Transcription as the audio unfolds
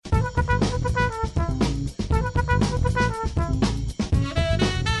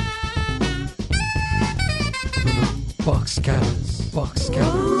Box cutters. Box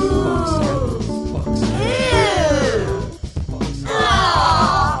cutters. Box cutters. Box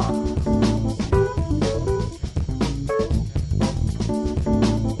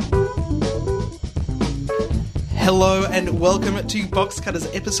Hello and welcome to Box Cutters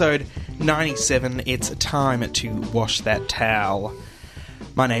episode 97. It's time to wash that towel.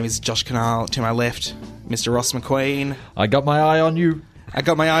 My name is Josh Canal. To my left, Mr. Ross McQueen. I got my eye on you. I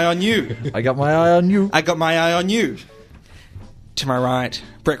got my eye on you. I got my eye on you. I got my eye on you. To my right,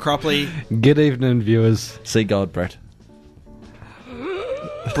 Brett Cropley. Good evening, viewers. See God, Brett.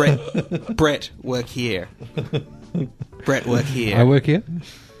 Brett, work here. Brett, work here. I work here?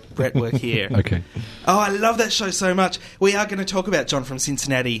 Brett, work here. Okay. Oh, I love that show so much. We are going to talk about John from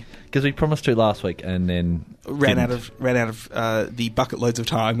Cincinnati. Because we promised to last week and then ran out of the bucket loads of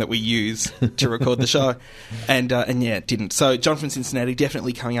time that we use to record the show, and yeah, didn't. So John from Cincinnati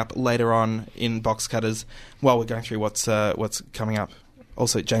definitely coming up later on in Box Cutters while we're going through what's coming up.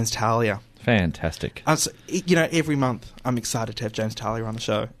 Also, James Talia. Fantastic. Every month I'm excited to have James Talia on the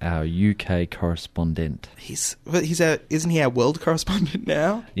show. Our UK correspondent. Isn't he our world correspondent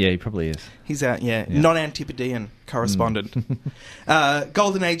now? Yeah, he probably is. He's our non-Antipodean correspondent.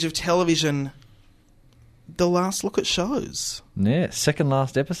 Golden Age of Television. The last look at shows. Yeah, second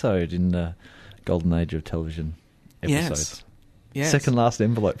last episode in the Golden Age of Television episodes. Yes. Second last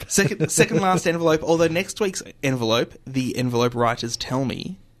envelope. Second last envelope. Although next week's envelope, the envelope writers tell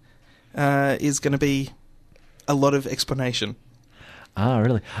me, is going to be a lot of explanation. Ah,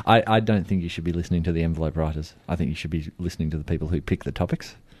 really? I don't think you should be listening to the envelope writers. I think you should be listening to the people who pick the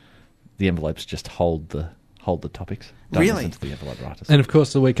topics. The envelopes just hold the topics. Don't Really? listen to the envelope writers. And of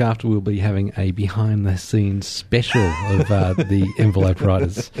course, the week after, we'll be having a behind-the-scenes special of the envelope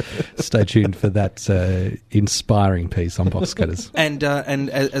writers. Stay tuned for that inspiring piece on Box Cutters. And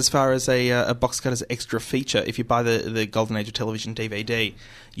as far as a Box Cutters extra feature, if you buy the Golden Age of Television DVD,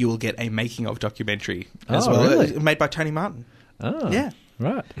 you will get a making of documentary as well, really? made by Tony Martin. Oh, Yeah.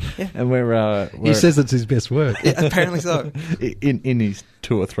 right. Yeah. And we're He says it's his best work. Yeah, apparently so. in his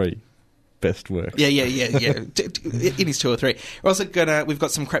 2 or 3 best works. Yeah. In his 2 or 3. We've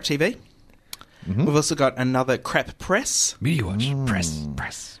got some crap TV. Mm-hmm. We've also got another crap press. Media Watch.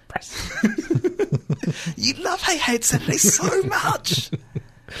 Press. You love Hey Hate Saturday so much.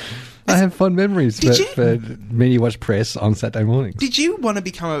 I have fond memories Did you? for Media Watch Press on Saturday mornings. Did you want to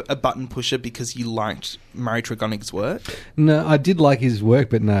become a button pusher because you liked Murray Tregonig's work? No, I did like his work,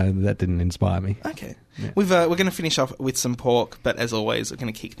 but no, that didn't inspire me. Okay. Yeah. We're going to finish off with some pork, but as always, we're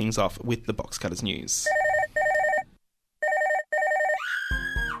going to kick things off with the Box Cutters news.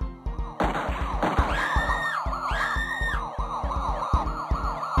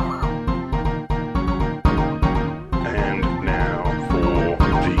 And now for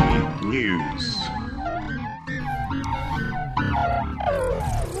the news.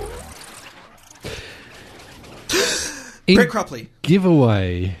 In Brett Cropley.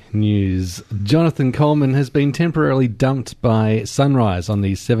 giveaway news, Jonathan Coleman has been temporarily dumped by Sunrise on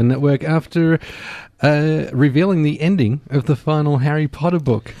the Seven Network after revealing the ending of the final Harry Potter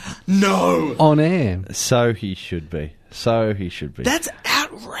book No! on air. So he should be. That's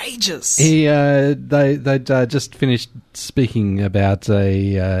outrageous. They'd just finished speaking about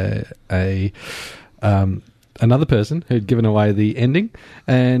another person who'd given away the ending,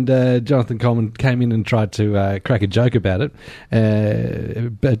 and Jonathan Coleman came in and tried to crack a joke about it,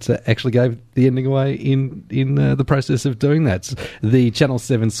 but actually gave the ending away in the process of doing that. The Channel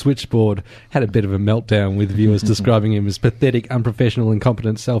 7 switchboard had a bit of a meltdown with viewers describing him as pathetic, unprofessional,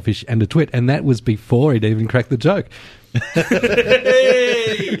 incompetent, selfish, and a twit, and that was before he'd even cracked the joke.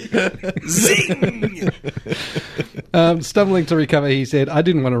 Hey! Zing! Stumbling to recover, he said, "I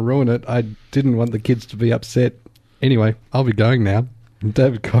didn't want to ruin it. I didn't want the kids to be upset. Anyway, I'll be going now." And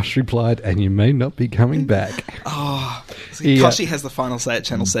David Koch replied, "And you may not be coming back." Oh, He, Koshy has the final say at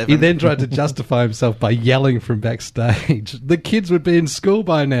Channel 7. He then tried to justify himself by yelling from backstage, "The kids would be in school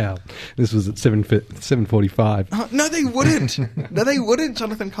by now." This was at 7:45. Oh, no, they wouldn't. No, they wouldn't,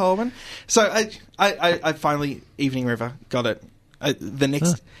 Jonathan Coleman. So I finally, Evening River, got it.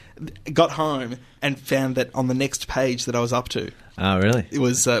 Got home and found that on the next page that I was up to, Oh, really? it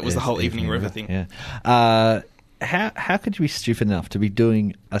was the whole Evening River thing. Yeah. How could you be stupid enough to be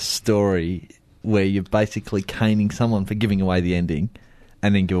doing a story where you're basically caning someone for giving away the ending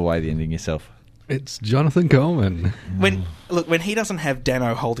and then give away the ending yourself? It's Jonathan Coleman. When he doesn't have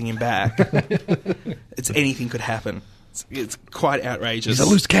Dano holding him back, it's anything could happen. It's quite outrageous. He's a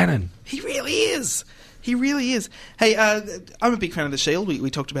loose cannon. He really is. He really is. Hey, I'm a big fan of The Shield. We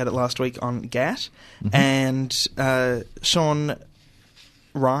talked about it last week on GAT. Mm-hmm. And Sean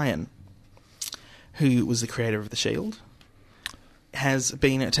Ryan, who was the creator of The Shield, has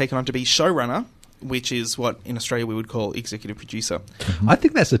been taken on to be showrunner, which is what in Australia we would call executive producer. I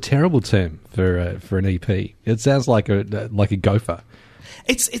think that's a terrible term for an EP. It sounds like a gopher.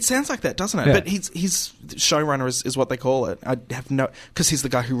 It sounds like that, doesn't it? Yeah. But he's showrunner is what they call it. I have no, because he's the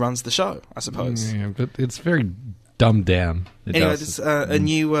guy who runs the show, I suppose. Yeah, but it's very dumbed down. Anyway, there's a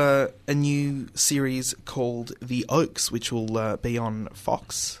new series called The Oaks, which will be on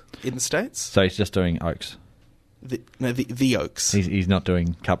Fox in the States. So he's just doing Oaks. The Oaks. He's not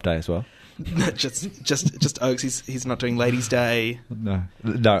doing Cup Day as well. No, just Oaks. He's not doing Ladies' Day. No,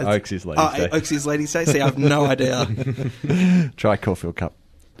 Oaks is Ladies' Day. Oaks is Ladies' Day. See, I have no idea. Try Caulfield Cup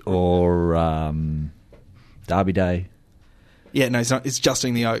or Derby Day. Yeah, no, he's not. It's just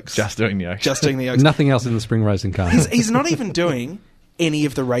doing the Oaks. Just doing the Oaks. Just doing the Oaks. Nothing else in the spring racing car. He's not even doing any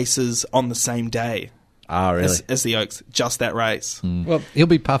of the races on the same day. Ah, really? As the Oaks, just that race. Well, he'll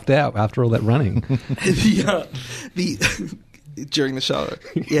be puffed out after all that running. During the show,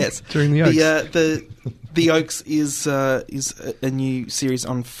 yes. During the Oaks. The Oaks is a new series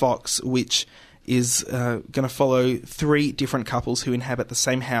on Fox, which is going to follow 3 different couples who inhabit the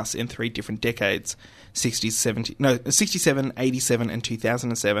same house in 3 different decades: 67, 87, and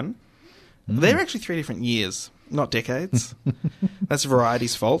 2007. They're actually 3 different years, not decades. That's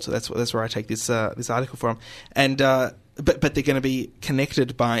Variety's fault. That's where I take this article from. And but they're going to be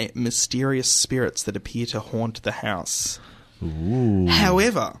connected by mysterious spirits that appear to haunt the house. Ooh.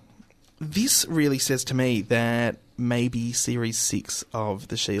 However, this really says to me that maybe Series 6 of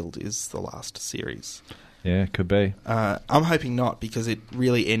The Shield is the last series. Yeah, could be. I'm hoping not, because it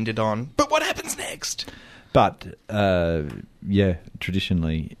really ended on, but what happens next? But, yeah,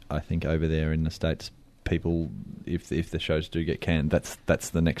 traditionally, I think over there in the States, people, if the shows do get canned, that's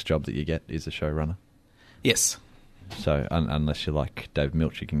the next job that you get, is a showrunner. Yes. So unless you're like Dave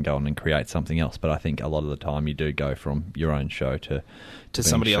Milch, you can go on and create something else. But I think a lot of the time you do go from your own show to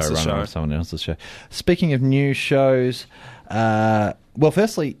somebody else's show. Of someone else's show. Speaking of new shows, well,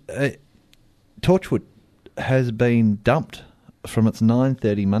 firstly, Torchwood has been dumped from its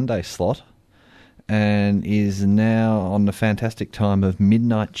 9:30 Monday slot and is now on the fantastic time of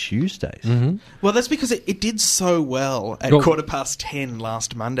midnight Tuesdays. Mm-hmm. Well, that's because it did so well at 10:15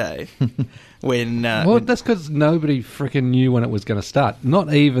 last Monday. When that's because nobody freaking knew when it was going to start.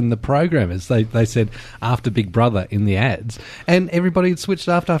 Not even the programmers. They said after Big Brother in the ads, and everybody had switched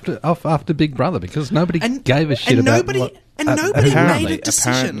off after Big Brother because nobody gave a shit about. Nobody made a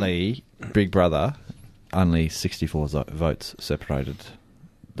decision. Apparently, Big Brother only 64 votes separated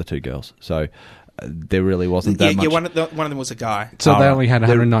the 2 girls. So there really wasn't that much. Yeah, one of them was a guy. So they only had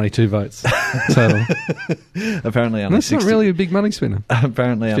 192 votes total. Apparently, only that's not really a big money spinner.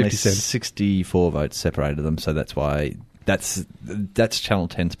 Apparently, only 50 cents. 64 votes separated them. So that's why that's Channel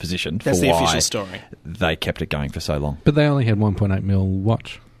 10's position for That's the why official story. they kept it going for so long. But they only had 1.8 mil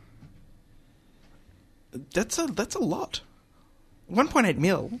watch. That's a lot. 1.8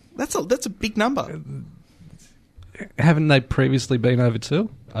 mil. That's a big number. Haven't they previously been over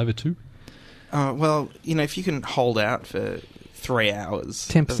two? Well, if you can hold out for 3 hours,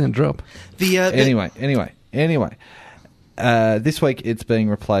 10% drop. Anyway. This week it's being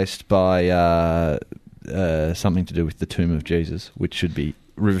replaced by something to do with the Tomb of Jesus, which should be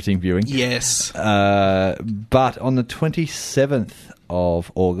riveting viewing. Yes. But on the 27th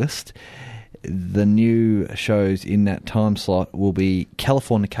of August, the new shows in that time slot will be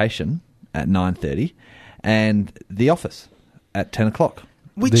Californication at 9:30 and The Office at 10 o'clock.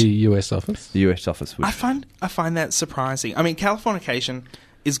 The US office? The US office. I find that surprising. I mean, Californication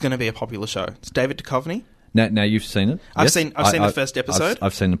is going to be a popular show. It's David Duchovny. Now you've seen it. I've yes? seen the first episode.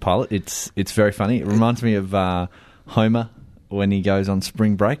 I've seen the pilot. It's very funny. It reminds me of Homer when he goes on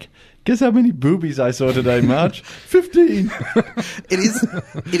spring break. Guess how many boobies I saw today, Marge? 15. It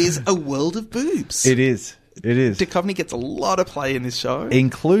is a world of boobs. It is. Duchovny gets a lot of play in this show,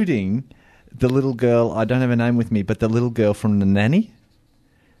 including the little girl. I don't have a name with me, but the little girl from The Nanny.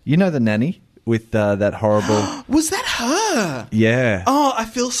 You know The Nanny with that horrible. Was that her? Yeah. Oh, I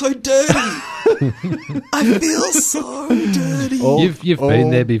feel so dirty. I feel so dirty. You've been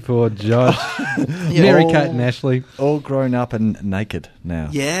there before, Josh. Mary-Kate and Ashley. All grown up and naked now.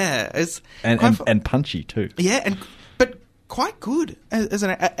 Yeah. And punchy too. Yeah, but quite good.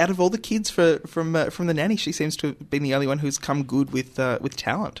 Out of all the kids from The Nanny, she seems to have been the only one who's come good with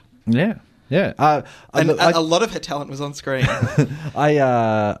talent. Yeah. Yeah. A lot of her talent was on screen.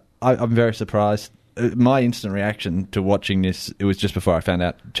 I'm very surprised. My instant reaction to watching this, it was just before I found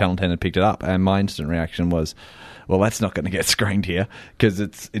out Channel 10 had picked it up, and my instant reaction was, well, that's not going to get screened here because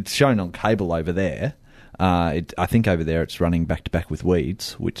it's shown on cable over there. I think over there it's running back to back with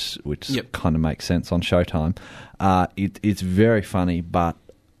Weeds, which Yep. kind of makes sense on Showtime. It's very funny, but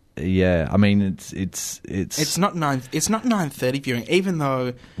yeah, I mean It's not 9:30 viewing, even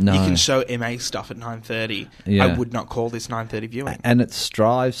though No. you can show MA stuff at 9:30. Yeah. I would not call this 9:30 viewing. and it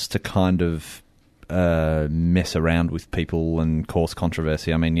strives to kind of mess around with people and cause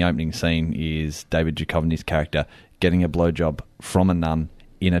controversy. I mean, the opening scene is David Duchovny's character getting a blowjob from a nun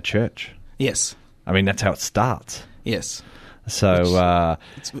in a church. Yes, I mean, that's how it starts. yes. So,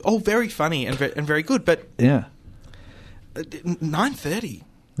 It's all very funny and very good, but yeah. 9:30.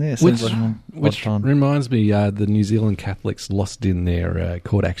 Yeah, Which, seems like an odd which time. reminds me, the New Zealand Catholics lost in their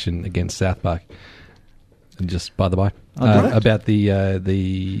court action against South Park. And just by the by, Oh, did it? about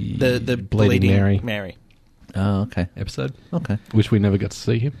the Bleeding Mary Oh, okay. episode, Okay. which we never got to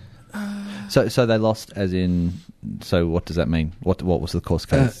see him. So they lost as in... So what does that mean? What was the course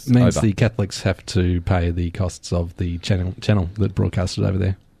case? Means over? the Catholics have to pay the costs of the channel that broadcasted over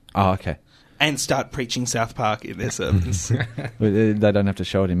there. Oh, okay. And start preaching South Park in their service. They don't have to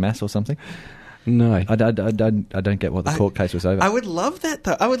show it in mass or something? No. I don't get what the court case was over. I would love that,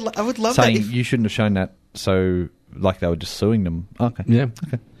 though. I would love Saying that if, you shouldn't have shown that, so like they were just suing them. Oh, okay. Yeah.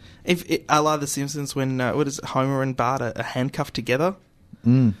 Okay. if it, a la The Simpsons when what is it, Homer and Bart are handcuffed together.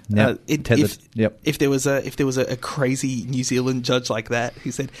 Yep. Tethered. Yep. If there was a crazy New Zealand judge like that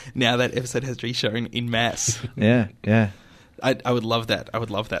who said, now that episode has to be shown in mass, Yeah. Yeah. I would love that. I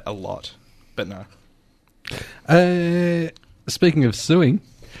would love that a lot. But no. Speaking of suing,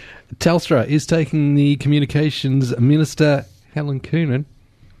 Telstra is taking the communications minister, Helen Coonan,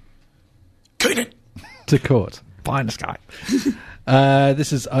 to court. Finest guy.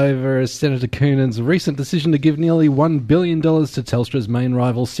 This is over Senator Coonan's recent decision to give nearly $1 billion to Telstra's main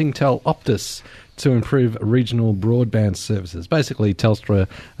rival, Singtel Optus, to improve regional broadband services. Basically, Telstra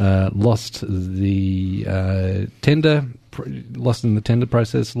lost the tender, lost in the tender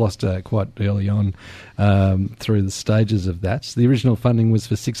process, lost quite early on through the stages of that. The original funding was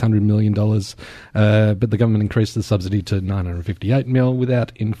for $600 million, but the government increased the subsidy to $958 million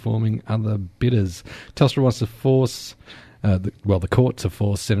without informing other bidders. Telstra wants to force... the court to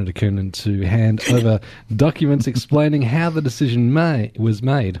force Senator Coonan to hand over documents explaining how the decision was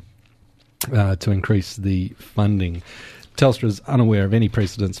made to increase the funding. Telstra is unaware of any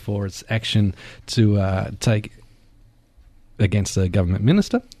precedents for its action to take against a government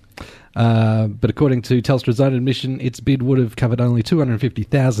minister. But according to Telstra's own admission, its bid would have covered only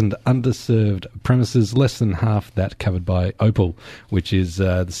 250,000 underserved premises, less than half that covered by Opal, which is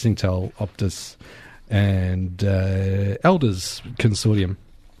the Singtel Optus and Elders consortium.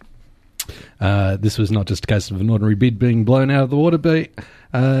 This was not just a case of an ordinary bid being blown out of the water,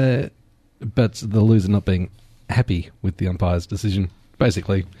 but the loser not being happy with the umpire's decision.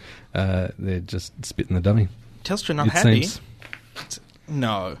 Basically, they're just spitting the dummy. Telstra not It happy? seems.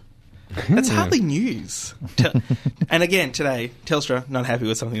 No. That's hardly news. And again, today, Telstra not happy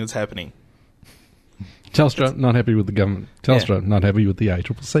with something that's happening. Telstra not happy with the government. Telstra not happy with the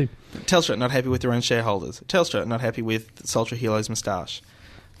ACCC. Telstra not happy with their own shareholders. Telstra not happy with Sultra Helo's moustache.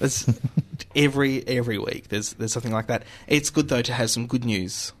 There's every week there's something like that. It's good though to have some good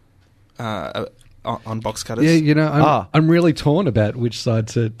news on Box Cutters. Yeah, you know, I'm really torn about which side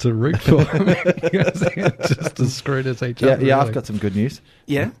to root for. Because they're just as screwed as each other. Yeah, really. I've got some good news.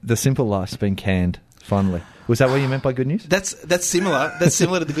 Yeah? The Simple Life's been canned, finally. Was that what you meant by good news? That's similar. That's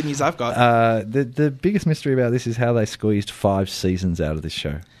similar to the good news I've got. The biggest mystery about this is how they squeezed 5 seasons out of this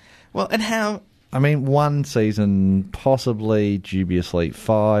show. Well, and how... I mean, 1 season, possibly, dubiously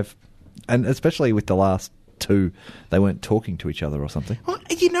 5, and especially with the last 2, they weren't talking to each other or something. Well,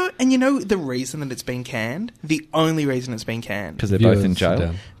 you know the reason that it's been canned? The only reason it's been canned? Because they're both in Viewers jail.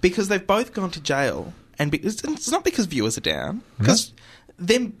 down. Because they've both gone to jail, and it's not because viewers are down, because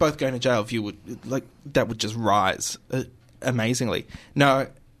them both going to jail, that would just rise amazingly. No,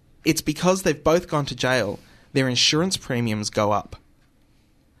 it's because they've both gone to jail, their insurance premiums go up.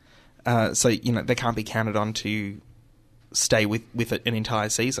 So, they can't be counted on to stay with an entire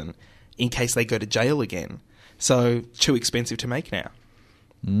season in case they go to jail again. So, too expensive to make now.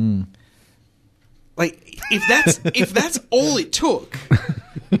 Like, if that's all it took,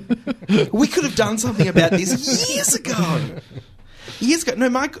 we could have done something about this years ago. No,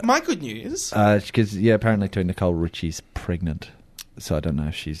 my good news... Because, apparently too, Nicole Richie's pregnant. So I don't know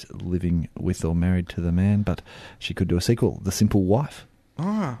if she's living with or married to the man, but she could do a sequel, The Simple Wife.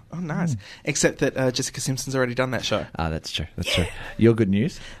 Oh, nice. Except that Jessica Simpson's already done that show. That's true. That's true. Your good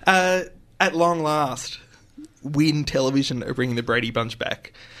news? At long last, Win Television are bringing the Brady Bunch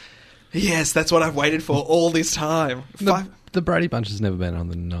back. Yes, that's what I've waited for all this time. The Brady Bunch has never been on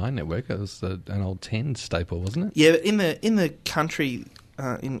the 9 network. It was an old 10 staple, wasn't it? Yeah, but in the country,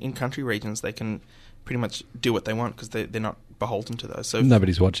 in country regions, they can pretty much do what they want because they're not beholden to those. So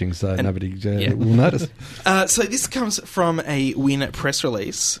Nobody's watching, so nobody will notice. So this comes from a Win press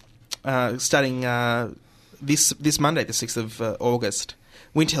release starting this Monday, the 6th of August.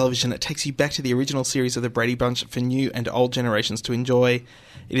 Win Television takes you back to the original series of the Brady Bunch for new and old generations to enjoy.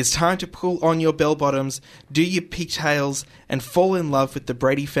 It is time to pull on your bell-bottoms, do your pigtails, and fall in love with the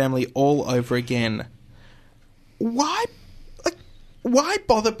Brady family all over again. Why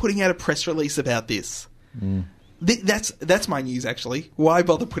bother putting out a press release about this? That's my news, actually. Why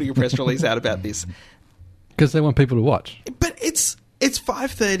bother putting a press release out about this? Because they want people to watch. But it's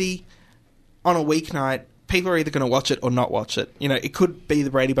 5:30 on a weeknight. People are either going to watch it or not watch it. You know, it could be the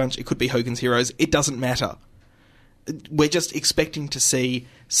Brady Bunch, it could be Hogan's Heroes. It doesn't matter. We're just expecting to see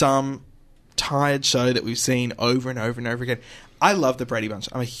some tired show that we've seen over and over and over again. I love the Brady Bunch.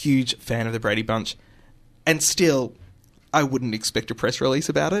 I'm a huge fan of the Brady Bunch. And still, I wouldn't expect a press release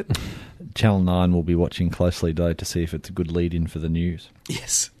about it. Channel 9 will be watching closely, though, to see if it's a good lead-in for the news.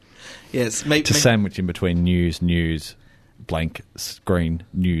 Yes. To sandwich in between news, blank screen,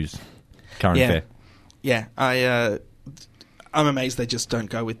 news, current affair. Yeah, I'm amazed they just don't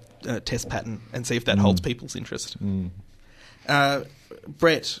go with test pattern and see if that holds people's interest.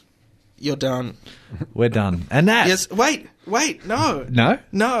 Brett, you're done. We're done. And that... Yes, wait, no. No?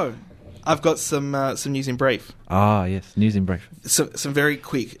 No. I've got some news in brief. Ah, yes, news in brief. Some very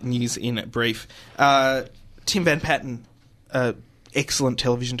quick news in brief. Tim Van Patten, excellent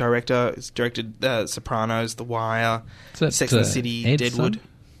television director, has directed Sopranos, The Wire, Sex and the City, Ed's Deadwood. Son?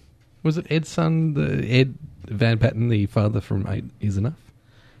 Was it Ed's son, Ed Van Patten, the father from 8 Is Enough?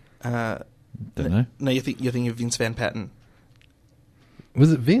 Don't know. No, you're thinking of Vince Van Patten.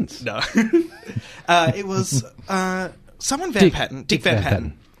 Was it Vince? No. It was someone Van Patten. Dick Van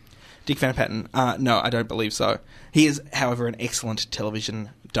Patten. Dick Van Patten. No, I don't believe so. He is, however, an excellent television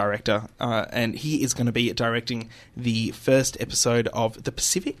director, and he is going to be directing the first episode of The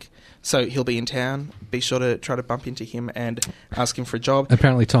Pacific. So he'll be in town. Be sure to try to bump into him and ask him for a job.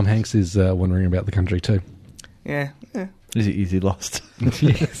 Apparently Tom Hanks is wandering about the country too. Yeah. Is he lost?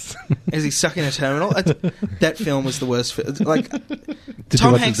 Yes. Is he stuck in a terminal? That film was the worst. Did you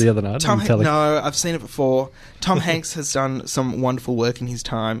watch it the other night? No, I've seen it before. Tom Hanks has done some wonderful work in his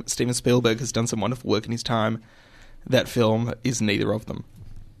time. Steven Spielberg has done some wonderful work in his time. That film is neither of them.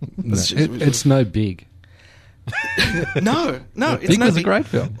 No, it's no Big. No, it's Big no was Big. a great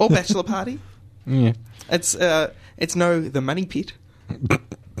film. Or Bachelor Party. Yeah. It's no The Money Pit.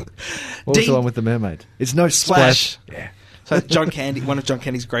 What was the one with the mermaid? It's no Splash. Yeah. So John Candy, one of John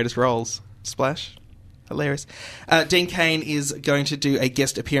Candy's greatest roles, Splash. Hilarious. Dean Cain is going to do a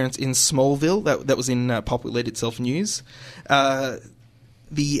guest appearance in Smallville. That was in Pop Will Let Itself News. The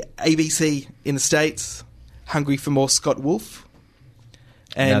ABC in the States, hungry for more Scott Wolf.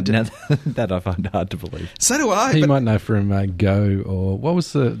 And now that I find hard to believe. So do I. He might know from Go, or what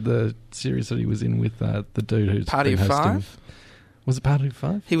was the series that he was in with the dude who's Party been of hosting? Five? Was it Party of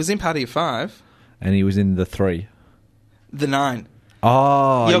 5? He was in Party of 5. And he was in the 3. The 9.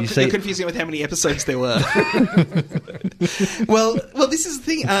 Oh, you're confusing it with how many episodes there were. well, this is the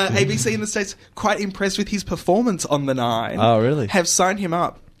thing. ABC in the States, quite impressed with his performance on the 9. Oh, really? Have signed him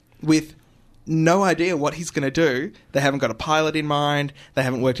up with no idea what he's going to do. They haven't got a pilot in mind. They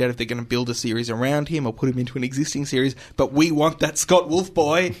haven't worked out if they're going to build a series around him or put him into an existing series. But we want that Scott Wolf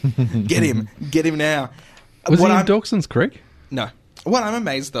boy. Get him now. Was he in Dawson's Creek? No. What I'm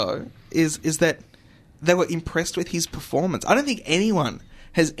amazed, though, is that they were impressed with his performance. I don't think anyone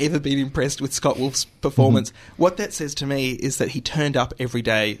has ever been impressed with Scott Wolf's performance. What that says to me is that he turned up every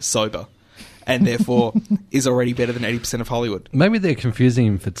day sober and therefore is already better than 80% of Hollywood. Maybe they're confusing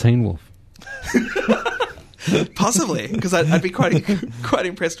him for Teen Wolf. Possibly, because I'd be quite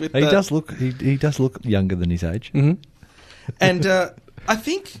impressed with. He does look younger than his age. Mm-hmm. And I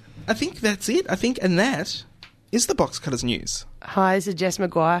think that's it. And that is the Box Cutters news. Hi, this is Jess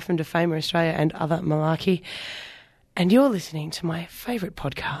McGuire from Defamer Australia and Other Malarkey, and you're listening to my favourite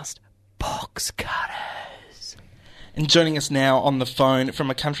podcast, Box Cutters. And joining us now on the phone from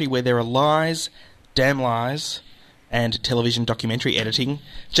a country where there are lies, damn lies, and television documentary editing,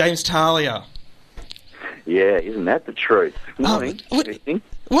 James Talia. Yeah, isn't that the truth? Morning.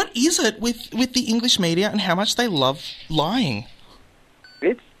 What is it with the English media and how much they love lying?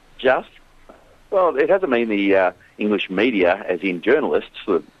 It's just, well, it hasn't been the English media, as in journalists,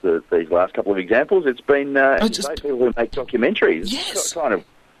 these last couple of examples. It's been people who make documentaries. Yes. It's kind of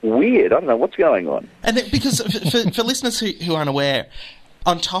weird. I don't know what's going on. And because for listeners who aren't aware,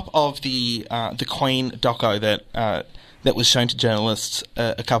 on top of the Queen doco that was shown to journalists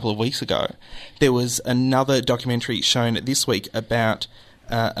a couple of weeks ago, there was another documentary shown this week about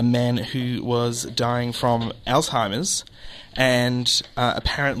a man who was dying from Alzheimer's, and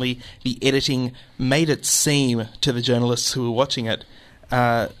apparently the editing made it seem to the journalists who were watching it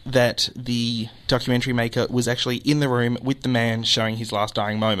that the documentary maker was actually in the room with the man showing his last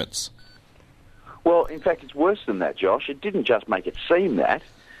dying moments. Well, in fact, it's worse than that, Josh. It didn't just make it seem that.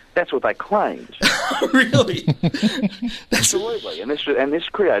 That's what they claimed. Really? Absolutely. And this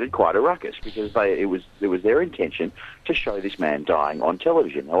created quite a ruckus because it was their intention to show this man dying on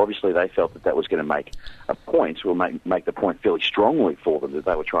television. Now, obviously, they felt that was going to make a point, or make the point fairly strongly for them that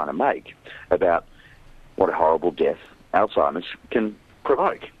they were trying to make about what a horrible death Alzheimer's can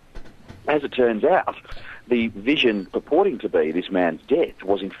provoke. As it turns out, the vision purporting to be this man's death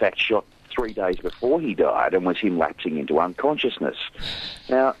was in fact shot 3 days before he died and was him lapsing into unconsciousness.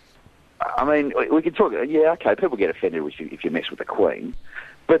 Now, I mean, we can talk, yeah, okay, people get offended if you mess with the Queen,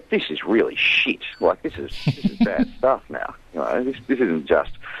 but this is really shit. Like, this is bad stuff now. You know, this isn't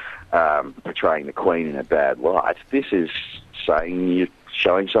just portraying the Queen in a bad light. This is saying you're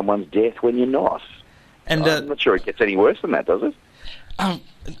showing someone's death when you're not. And I'm not sure it gets any worse than that, does it?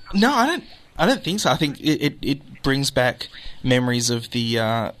 No, I don't think so. I think it brings back memories of the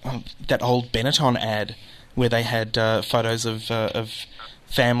that old Benetton ad where they had photos of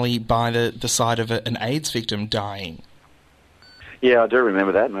family by the side of an AIDS victim dying. Yeah, I do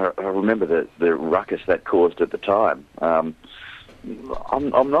remember that, and I remember the ruckus that caused at the time. I'm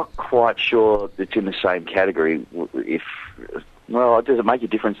not quite sure it's in the same category. Well, does it make a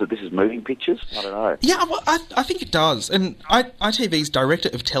difference that this is moving pictures? I don't know. Yeah, well, I think it does. And ITV's director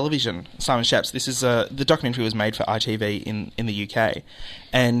of television, Simon Shapps, this is the documentary was made for ITV in the UK,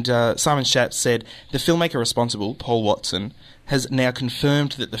 and Simon Shapps said the filmmaker responsible, Paul Watson, has now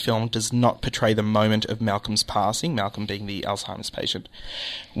confirmed that the film does not portray the moment of Malcolm's passing, Malcolm being the Alzheimer's patient,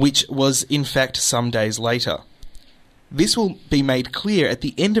 which was in fact some days later. This will be made clear at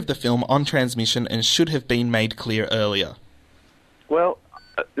the end of the film on transmission and should have been made clear earlier. Well,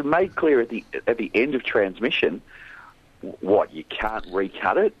 made clear at the end of transmission. What, you can't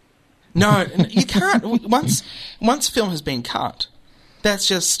recut it? No, you can't. Once film has been cut, that's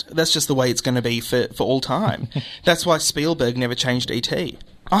just the way it's going to be for all time. That's why Spielberg never changed E.T.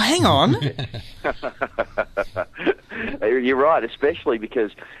 Oh, hang on. You're right, especially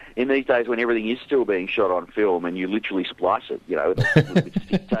because in these days when everything is still being shot on film and you literally splice it, you know, with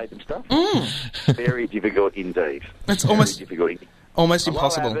stick tape and stuff. Very difficult indeed. It's almost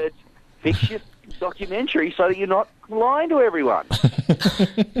impossible. Abbott, fix your documentary so that you're not lying to everyone.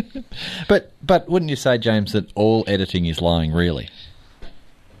 But wouldn't you say, James, that all editing is lying, really?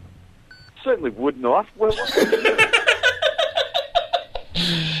 Certainly would not. Well,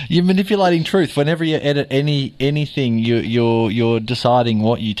 you're manipulating truth. Whenever you edit anything, you're deciding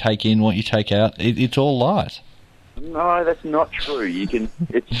what you take in, what you take out. It's all lies. No, that's not true.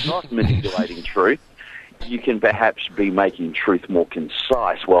 It's not manipulating truth. You can perhaps be making truth more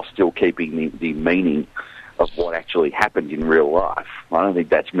concise while still keeping the meaning of what actually happened in real life. I don't think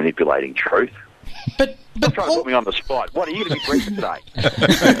that's manipulating truth. But Don't try to put me on the spot. What are you going to be drinking today?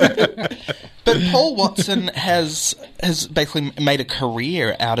 But Paul Watson has basically made a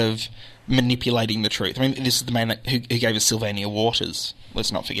career out of manipulating the truth. I mean, this is the man who gave us Sylvania Waters,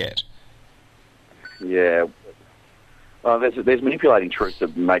 let's not forget. Yeah. There's manipulating truth to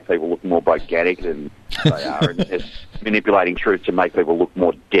make people look more organic than they are, and there's manipulating truth to make people look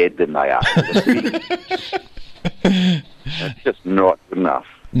more dead than they are. That's just not good enough.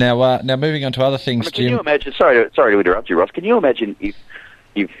 Now moving on to other things, Can you imagine? Sorry to interrupt you, Ross. Can you imagine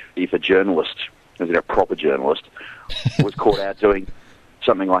if a journalist, as in a proper journalist, was caught out doing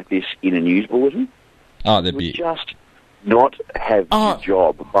something like this in a news bulletin? Oh, there'd be just not have your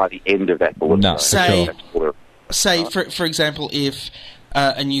job by the end of that bulletin. No, Say, for example, if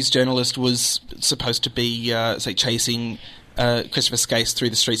a news journalist was supposed to be, say, chasing Christopher Skase through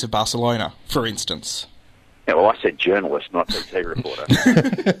the streets of Barcelona, for instance. Yeah, well, I said journalist, not TV reporter.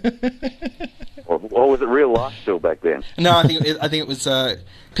 or was it real life still back then? No, I think it was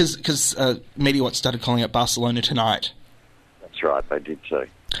because MediaWatch started calling it Barcelona Tonight. That's right, they did so.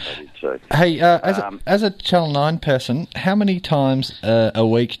 Hey, as a Channel 9 person, how many times a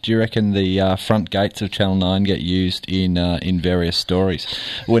week do you reckon the front gates of Channel 9 get used in various stories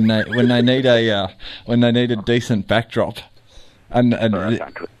when they need a decent backdrop? And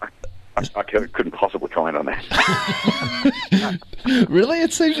I couldn't possibly comment on that. Really,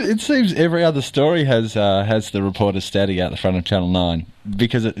 it seems every other story has the reporters standing out the front of Channel 9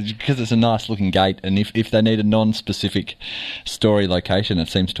 because it's a nice looking gate, and if they need a non-specific story location, it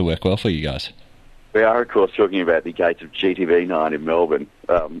seems to work well for you guys. We are, of course, talking about the gates of GTV9 in Melbourne.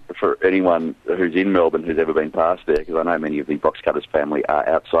 For anyone who's in Melbourne who's ever been past there, because I know many of the Box Cutters family are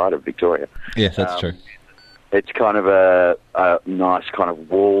outside of Victoria. Yes, that's true. It's kind of a nice kind of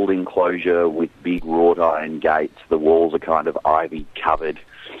walled enclosure with big wrought iron gates. The walls are kind of ivy covered.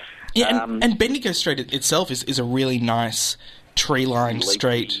 Yeah, and Bendigo Street itself is a really nice tree-lined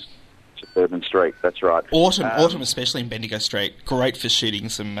street. Suburban street, that's right. Autumn, especially in Bendigo Street, great for shooting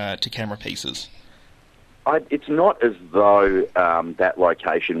some to-camera pieces. It's not as though that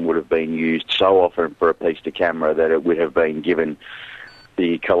location would have been used so often for a piece to camera that it would have been given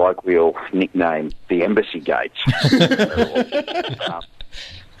the colloquial nickname, the Embassy Gates,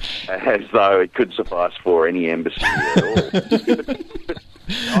 as though it could suffice for any embassy at all.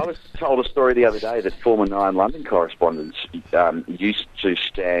 I was told a story the other day that former Nine London correspondents used to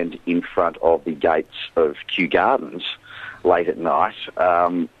stand in front of the gates of Kew Gardens late at night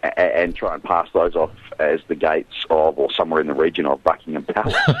and try and pass those off as the gates of, or somewhere in the region of, Buckingham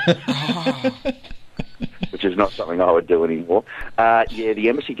Palace. Which is not something I would do anymore. The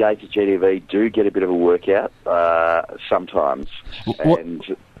Embassy Gates at GTV do get a bit of a workout sometimes.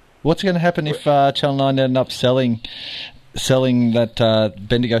 What's going to happen if Channel 9 end up selling that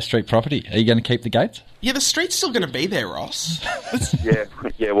Bendigo Street property? Are you going to keep the gates? Yeah, the street's still going to be there, Ross. yeah,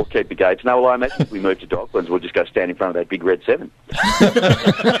 we'll keep the gates. No, well, I imagine if we move to Docklands, we'll just go stand in front of that big red 7.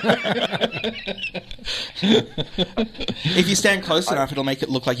 If you stand close enough, it'll make it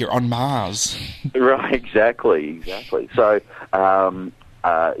look like you're on Mars. Right, exactly. So,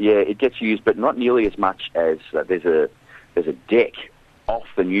 it gets used, but not nearly as much as there's a deck off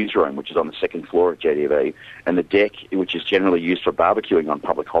the newsroom, which is on the second floor of GTV, and the deck, which is generally used for barbecuing on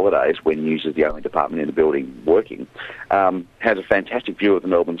public holidays when news is the only department in the building working, has a fantastic view of the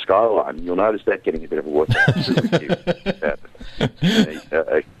Melbourne skyline. You'll notice that getting a bit of a workout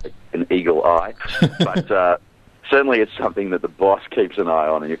an eagle eye. But certainly it's something that the boss keeps an eye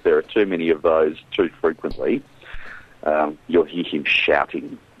on, and if there are too many of those too frequently, you'll hear him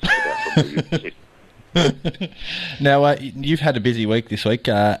shouting about something. Now, you've had a busy week this week.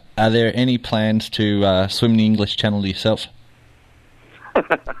 Are there any plans to swim the English Channel yourself?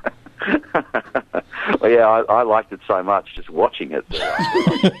 Well, yeah, I liked it so much just watching it.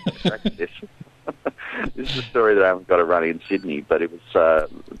 This is a story that I haven't got to run in Sydney, but it was a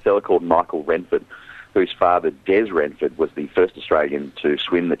fellow called Michael Renford, whose father, Des Renford, was the first Australian to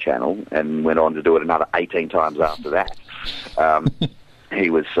swim the Channel and went on to do it another 18 times after that. He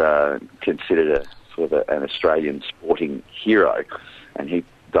was considered an Australian sporting hero, and he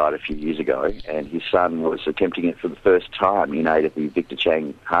died a few years ago, and his son was attempting it for the first time in aid of the Victor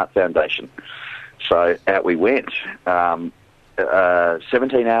Chang Heart Foundation. So out we went, 17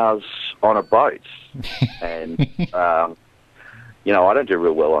 hours on a boat, and I don't do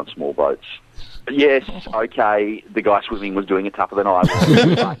real well on small boats. Yes, okay, the guy swimming was doing it tougher than I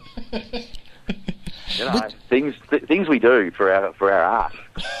was. Things we do for our art,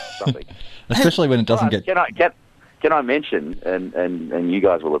 something. Especially when it doesn't get... Can I mention, and you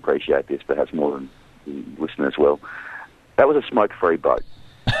guys will appreciate this, perhaps more than the listeners will, that was a smoke-free boat.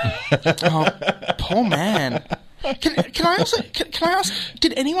 Oh, poor man. Can I ask,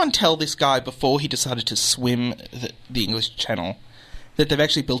 did anyone tell this guy before he decided to swim the English Channel that they've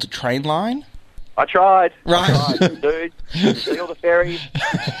actually built a train line? I tried. Right. Dude, you see all the ferries?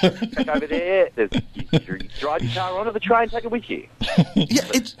 Back over there. You drive your car onto the train, take it with you. Yeah,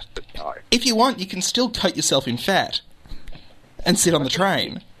 if you want, you can still coat yourself in fat and sit on the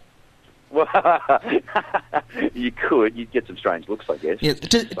train. Well, you could. You'd get some strange looks, I guess. Yeah.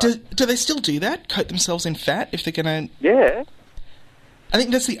 Do they still do that? Coat themselves in fat if they're going to... Yeah. I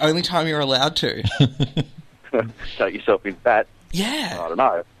think that's the only time you're allowed to. Coat yourself in fat. Yeah. I don't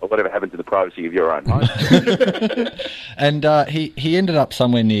know. Or whatever happened to the privacy of your own home. And he ended up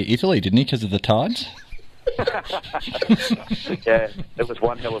somewhere near Italy, didn't he, because of the tides? Yeah, it was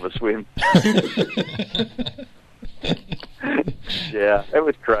one hell of a swim. Yeah, it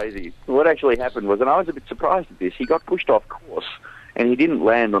was crazy. What actually happened was, and I was a bit surprised at this, he got pushed off course and he didn't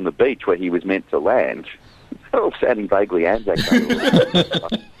land on the beach where he was meant to land. All sounding vaguely Anzac Day.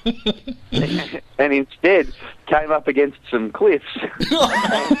 And instead came up against some cliffs.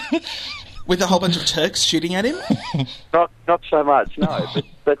 With a whole bunch of Turks shooting at him? Not so much, no.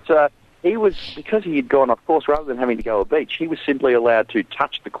 But he was, because he had gone off course, rather than having to go to a beach, he was simply allowed to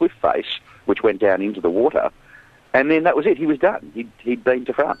touch the cliff face, which went down into the water, And then that was it. He was done. He'd been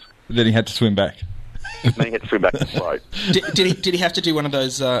to France. Then he had to swim back. And then he had to swim back to the boat. Did he have to do one of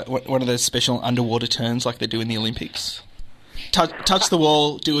those special underwater turns like they do in the Olympics? Touch the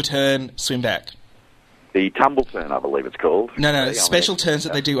wall, do a turn, swim back. The tumble turn, I believe it's called. No, special turns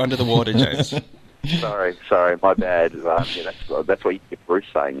that they do under the water, James. Sorry, my bad. That's what you get Bruce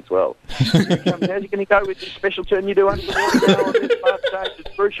saying as well. How's he going to go with this special turn you do under the water now on this last stage?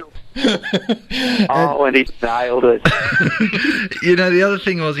 It's crucial. And he nailed it. You know, the other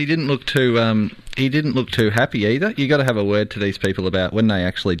thing was he didn't look too happy either. You got to have a word to these people about when they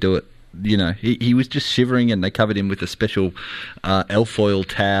actually do it. You know, he was just shivering, and they covered him with a special alfoil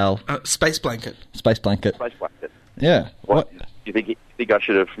towel, space blanket. Space blanket. Yeah. What? Do you think I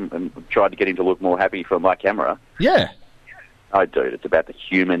should have tried to get him to look more happy for my camera? Yeah. Oh, dude, it's about the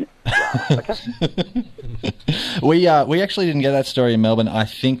human. Okay. We actually didn't get that story in Melbourne, I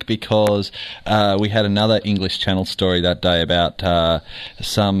think, because we had another English Channel story that day about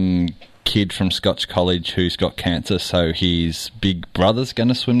some kid from Scotch College who's got cancer, so his big brother's going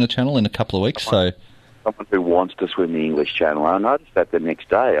to swim the Channel in a couple of weeks. Someone who wants to swim the English Channel. I noticed that the next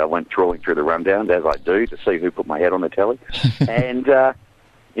day. I went trawling through the rundown, as I do, to see who put my head on the telly. And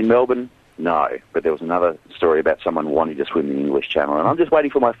in Melbourne, no. But there was another story about someone wanting to swim the English Channel. And I'm just waiting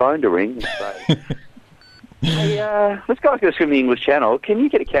for my phone to ring and say, hey, this guy's going to swim the English Channel. Can you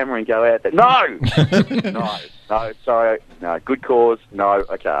get a camera and go out there? No! No, sorry. No, good cause. No,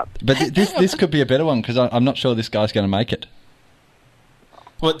 I can't. But this could be a better one, because I'm not sure this guy's going to make it.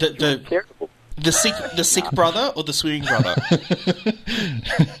 What, terrible. The sick brother or the swimming brother?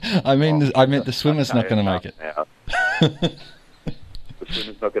 I meant the swimmer's not going to make it. The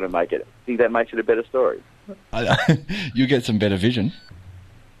swimmer's not going to make it. I think that makes it a better story. You get some better vision.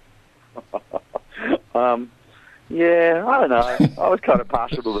 Yeah, I don't know. I was kind of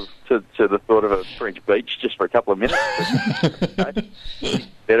partial to the thought of a French beach just for a couple of minutes. Okay.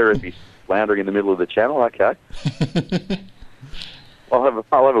 Better if he's floundering in the middle of the channel. Okay. I'll have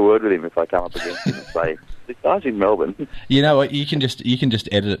a word with him if I come up against him and say, this guy's in Melbourne. You know what? You can just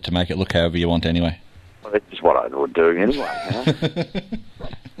edit it to make it look however you want anyway. Well, that's just what I would do anyway. You know?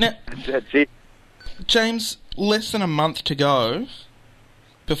 Now, that's it. James, less than a month to go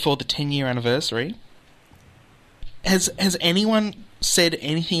before the 10-year anniversary. Has anyone said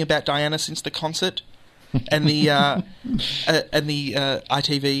anything about Diana since the concert and the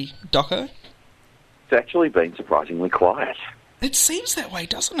ITV doco? It's actually been surprisingly quiet. It seems that way,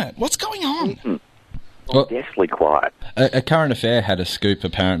 doesn't it? What's going on? Mm-hmm. Well, deathly quiet. A Current Affair had a scoop,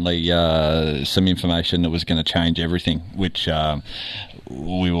 apparently, some information that was going to change everything, which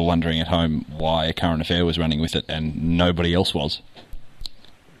we were wondering at home why A Current Affair was running with it and nobody else was.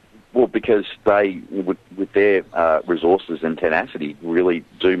 Well, because they, with their resources and tenacity, really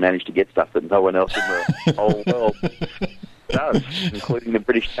do manage to get stuff that no one else in the whole world does, including the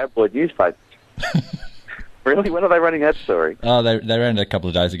British tabloid newspapers. Really? When are they running that story? Oh, they ran it a couple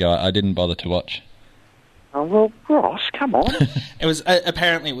of days ago. I didn't bother to watch. Oh, well, Ross, come on. It was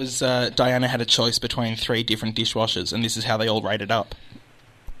apparently it was Diana had a choice between 3 different dishwashers, and this is how they all rated up.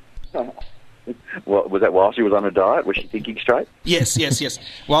 Well, was that while she was on a diet? Was she thinking straight? Yes.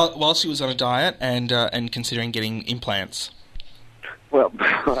 While she was on a diet and considering getting implants. Well,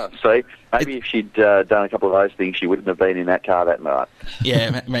 see, maybe if she'd done a couple of those things, she wouldn't have been in that car that night.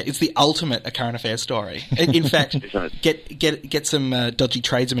 Yeah, mate, it's the ultimate A Current Affair story. In fact, get some dodgy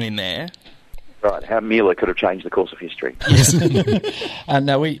tradesmen in there. Right, how Mila could have changed the course of history. Yes.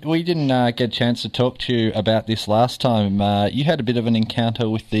 No, we didn't get a chance to talk to you about this last time. You had a bit of an encounter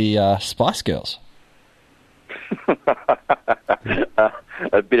with the Spice Girls.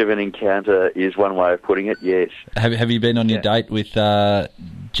 A bit of an encounter is one way of putting it, yes. Have you been on your date with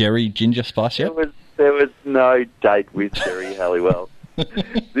Jerry Ginger Spice yet? There was no date with Jerry Halliwell.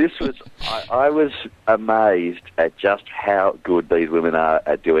 I was amazed at just how good these women are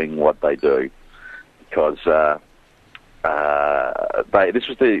at doing what they do. Because this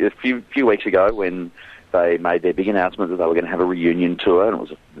was a few weeks ago when they made their big announcement that they were going to have a reunion tour,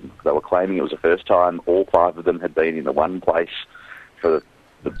 and they were claiming it was the first time all 5 of them had been in the one place for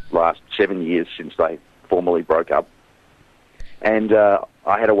the last 7 years since they formally broke up. And I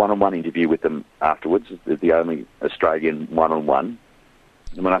had a one-on-one interview with them afterwards, the only Australian one-on-one.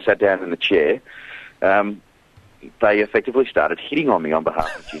 And when I sat down in the chair, they effectively started hitting on me on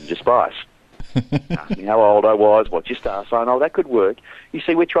behalf of Ginger Spice. Asked me how old I was, what's your star sign. Oh, that could work. You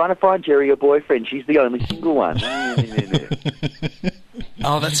see, we're trying to find Jerry a boyfriend. She's the only single one.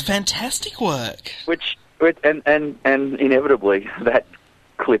 Oh, that's fantastic work. And inevitably, that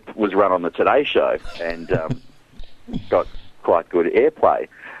clip was run on the Today Show and got quite good airplay.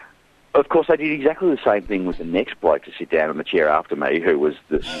 Of course, they did exactly the same thing with the next bloke to sit down in the chair after me, who was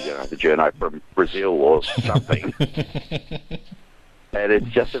the journo from Brazil or something. And it's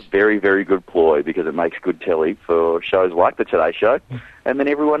just a very, very good ploy because it makes good telly for shows like the Today Show, and then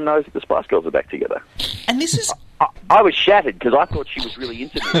everyone knows that the Spice Girls are back together. And this is... I was shattered because I thought she was really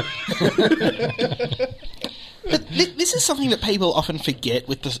into me. But this is something that people often forget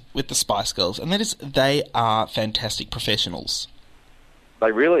with the Spice Girls, and that is they are fantastic professionals.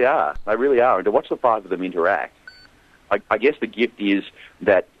 They really are. They really are. And to watch the five of them interact, I guess the gift is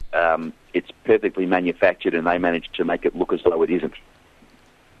that it's perfectly manufactured and they managed to make it look as though it isn't.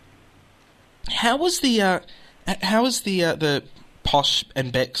 How was the Posh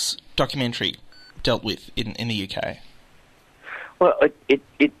and Beck's documentary dealt with in the UK? Well,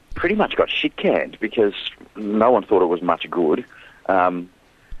 it pretty much got shit-canned because no one thought it was much good.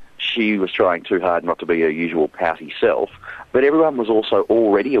 She was trying too hard not to be her usual pouty self, but everyone was also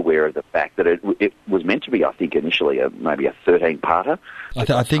already aware of the fact that it was meant to be, I think, initially maybe a 13-parter.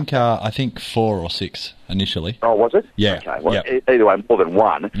 I think 4 or 6 initially. Oh, was it? Yeah. Okay. Well, yep. Either way, more than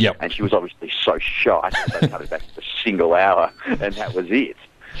one. Yep. And she was obviously so shite that they cut it back to a single hour, and that was it.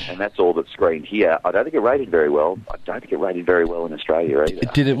 And that's all that's screened here. I don't think it rated very well. I don't think it rated very well in Australia either.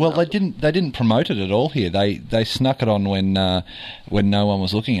 Did it? Well, they didn't promote it at all here. They snuck it on when no one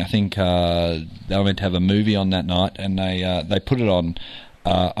was looking. I think they were meant to have a movie on that night, and they put it on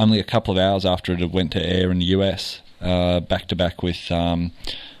only a couple of hours after it went to air in the US, back to back with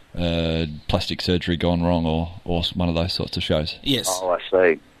Plastic Surgery Gone Wrong or one of those sorts of shows. Yes. Oh, I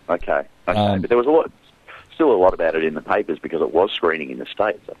see. Okay. But there was still a lot about it in the papers because it was screening in the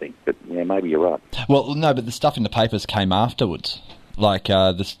States, I think. But yeah, maybe you're right. Well, no, but the stuff in the papers came afterwards. Like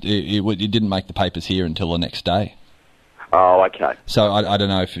it didn't make the papers here until the next day. Oh, okay. So I don't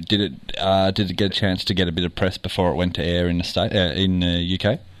know if did it get a chance to get a bit of press before it went to air in the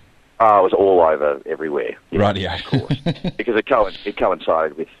UK? Oh, it was all over everywhere. Rightio. Of course. Because it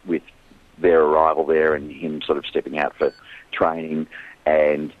coincided with their arrival there and him sort of stepping out for training,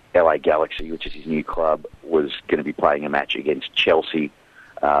 and LA Galaxy, which is his new club, was going to be playing a match against Chelsea.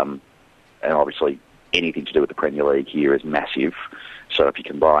 And obviously anything to do with the Premier League here is massive. So if you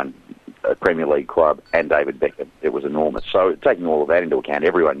combine a Premier League club and David Beckham, it was enormous. So taking all of that into account,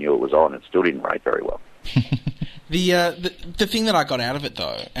 everyone knew it was on. It still didn't rate very well. The thing that I got out of it,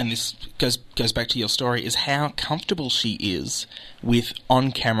 though, and this goes back to your story, is how comfortable she is with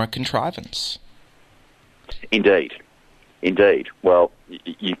on-camera contrivance. Indeed. Well,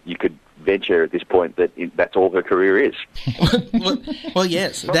 you could venture at this point that that's all her career is. well,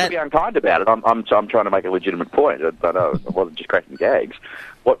 yes. Not to be unkind about it. I'm trying to make a legitimate point. I know I wasn't just cracking gags.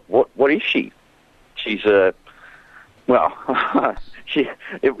 What is she? She's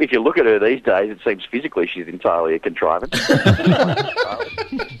if you look at her these days, it seems physically she's entirely a contrivance.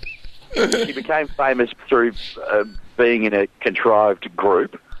 She became famous through being in a contrived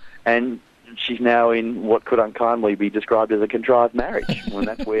group, and she's now in what could unkindly be described as a contrived marriage. And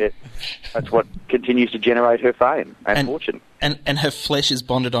that's what continues to generate her fame and fortune. And her flesh is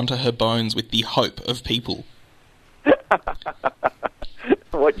bonded onto her bones with the hope of people.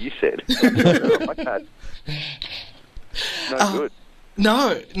 What you said. Okay. No good.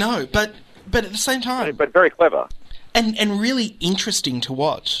 No, but at the same time... But very clever. And really interesting to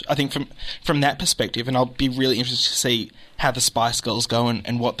watch, I think, from that perspective, and I'll be really interested to see how the Spice Girls go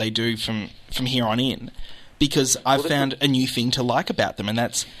and what they do from here on in, because I've found a new thing to like about them, and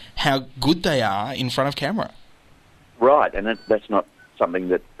that's how good they are in front of camera. Right, and that's not something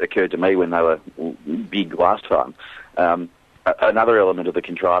that occurred to me when they were big last time. Another element of the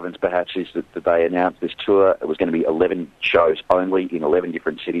contrivance, perhaps, is that they announced this tour. It was going to be 11 shows only in 11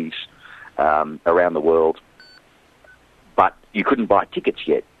 different cities around the world. But you couldn't buy tickets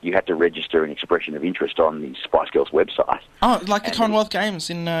yet. You had to register an expression of interest on the Spice Girls website. Oh, like the Commonwealth Games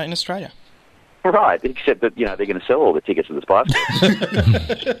in Australia. Right, except that, they're going to sell all the tickets to the Spice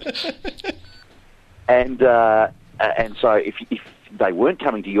Girls. And so if they weren't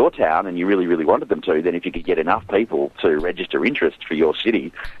coming to your town and you really, really wanted them to, then if you could get enough people to register interest for your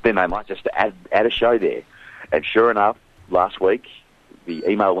city, then they might just add a show there. And sure enough, last week, the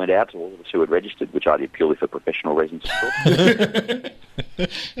email went out to all of us who had registered, which I did purely for professional reasons, of course,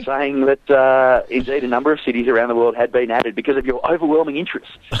 saying that indeed a number of cities around the world had been added because of your overwhelming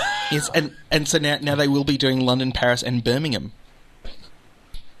interest. Yes, and so now they will be doing London, Paris and Birmingham.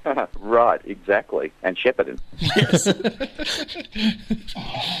 Right, exactly. And Shepparton. Yes.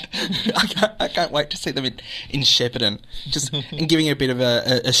 I can't wait to see them in Shepparton. And giving a bit of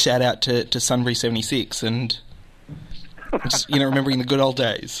a shout out to Sunbury 76 and just, remembering the good old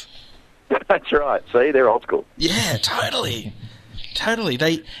days. That's right. See, they're old school. Yeah, totally. Totally.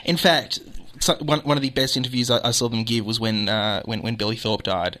 They, in fact, one of the best interviews I saw them give was when Billy Thorpe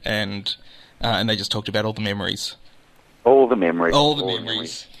died, and they just talked about all the memories. All the memories.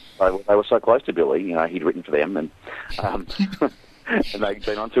 They were so close to Billy. You know, he'd written for them, and and they'd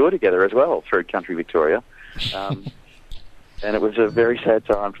been on tour together as well through country Victoria. And it was a very sad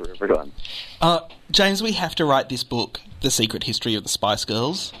time for everyone. James, we have to write this book, The Secret History of the Spice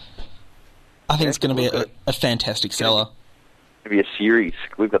Girls. I think it's going to be a fantastic seller. It'll be a series.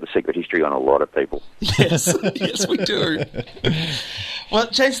 We've got the secret history on a lot of people. Yes, yes, we do. Well,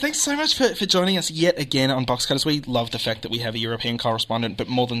 James, thanks so much for joining us yet again on Box Cutters. We love the fact that we have a European correspondent, but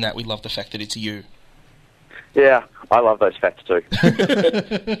more than that, we love the fact that it's you. Yeah, I love those facts too.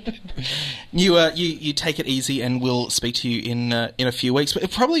 You take it easy, and we'll speak to you in a few weeks. But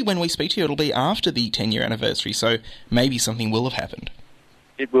probably when we speak to you, it'll be after the 10-year anniversary, so maybe something will have happened.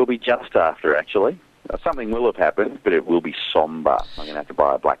 It will be just after, actually. Something will have happened, but it will be sombre. I'm going to have to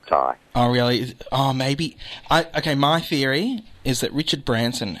buy a black tie. Oh, really? Oh, maybe. Okay, my theory is that Richard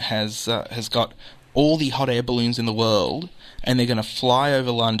Branson has got all the hot air balloons in the world, and they're going to fly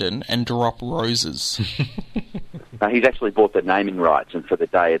over London and drop roses. He's actually bought the naming rights, and for the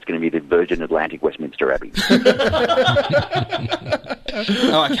day it's going to be the Virgin Atlantic Westminster Abbey.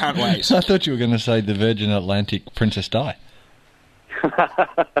 Oh, I can't wait. I thought you were going to say the Virgin Atlantic Princess Di.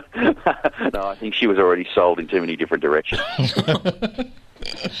 No, I think she was already sold in too many different directions.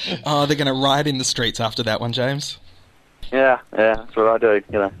 Oh, they're going to riot in the streets after that one, James. Yeah, that's what I do,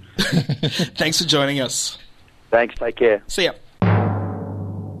 you know. Thanks for joining us. Thanks, take care. See ya.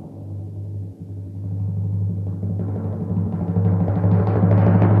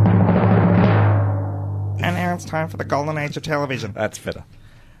 And now it's time for the golden age of television. That's better.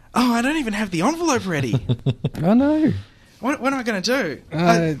 Oh, I don't even have the envelope ready. Oh, no. What am I going to do?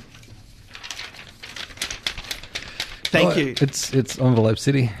 Thank you, It's Envelope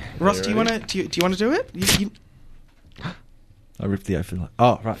City. Ross. Do you want to do it? I ripped the envelope.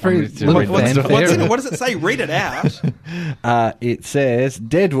 Oh, right. Free- I'm gonna do What's it. in it? What does it say? Read it out. It says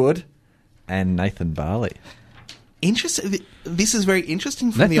Deadwood and Nathan Barley. Interesting. This is very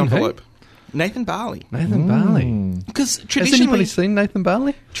interesting from Nathan the who? envelope. Nathan Barley. Nathan Barley. Because Has traditionally, anybody seen Nathan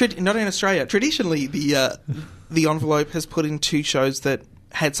Barley? not in Australia. Traditionally, the envelope has put in two shows that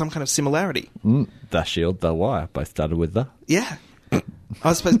had some kind of similarity. The Shield, The Wire, both started with the. Yeah,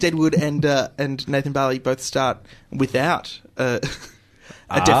 I suppose Deadwood and Nathan Barley both start without a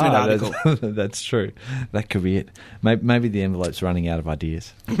definite article. That's true. That could be it. Maybe the envelope's running out of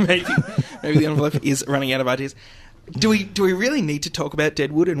ideas. maybe the envelope is running out of ideas. Do we really need to talk about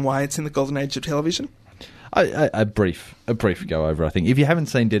Deadwood and why it's in the golden age of television? A brief go over. I think if you haven't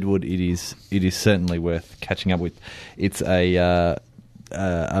seen Deadwood, it is certainly worth catching up with. It's a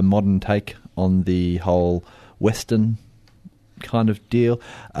modern take on the whole Western kind of deal.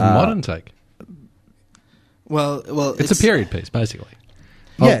 Modern take. Well, It's a period piece, basically.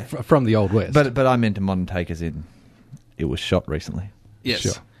 Yeah. From the Old West. But I meant a modern take as in it was shot recently. Yes.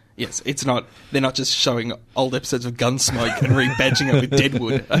 Sure. Yes, it's not. They're not just showing old episodes of Gunsmoke and rebadging it with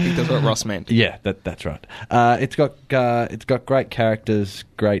Deadwood. I think that's what Ross meant. Yeah, that's right. It's got great characters,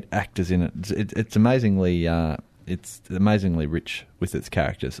 great actors in it. It's amazingly rich with its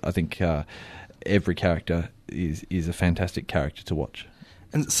characters. I think every character is a fantastic character to watch.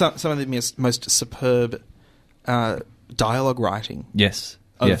 And some of the most superb dialogue writing Yes,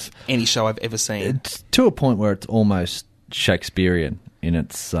 of any show I've ever seen. It's to a point where it's almost Shakespearean in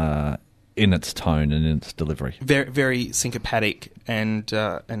its tone and in its delivery. Very, very syncopatic and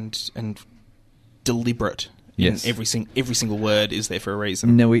deliberate. Yes. And every single word is there for a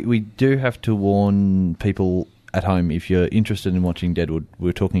reason. Now, we do have to warn people at home, if you're interested in watching Deadwood,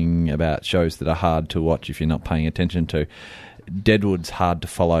 we're talking about shows that are hard to watch if you're not paying attention to. Deadwood's hard to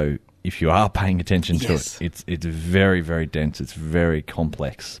follow if you are paying attention to it. It's very, very dense. It's very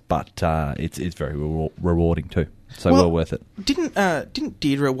complex, but it's very rewarding too. So well worth it. Didn't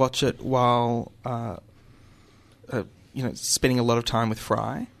Deirdre watch it while spending a lot of time with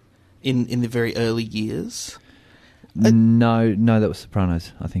Fry in the very early years? No, that was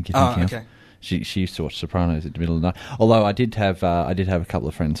Sopranos. I think you're thinking okay. of. She used to watch Sopranos at the middle of the night. Although I did have a couple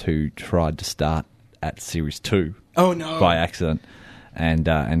of friends who tried to start at series 2. Oh no! By accident,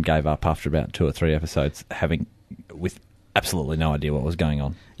 and gave up after about 2 or 3 episodes, with absolutely no idea what was going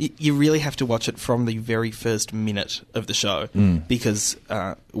on. You really have to watch it from the very first minute of the show because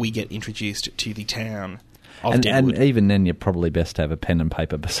we get introduced to the town of Deadwood. And even then, you're probably best to have a pen and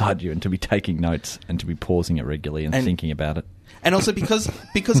paper beside you and to be taking notes and to be pausing it regularly and thinking about it. And also because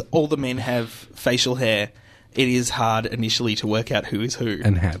all the men have facial hair, it is hard initially to work out who is who.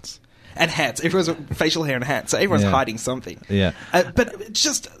 And hats. And hats. Everyone's got facial hair and hats, so everyone's Yeah. hiding something. Yeah. But it's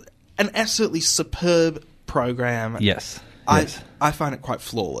just an absolutely superb program. Yes. I Yes. find it quite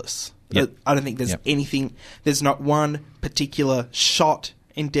flawless. Yep. I don't think there's Yep. anything. There's not one particular shot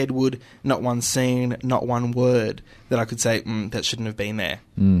in Deadwood, not one scene, not one word that I could say that shouldn't have been there.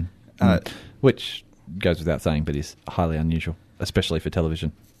 Which goes without saying, but is highly unusual, especially for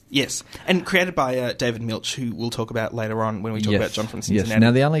television. Yes, and created by David Milch, who we'll talk about later on when we talk about John from Cincinnati. Yes.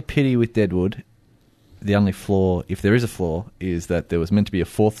 Now, the only pity with Deadwood, the only flaw, if there is a flaw, is that there was meant to be a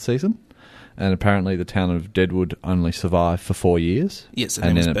 4th season, and apparently the town of Deadwood only survived for 4 years. Yes,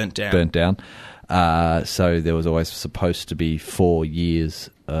 and then it was burnt down. So there was always supposed to be 4 years,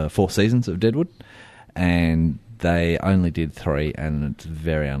 4 seasons of Deadwood, and they only did 3, and it's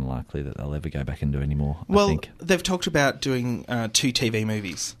very unlikely that they'll ever go back and do any more, I Well, think. they've talked about doing 2 TV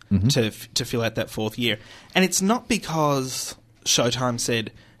movies Mm-hmm. to fill out that 4th year. And it's not because Showtime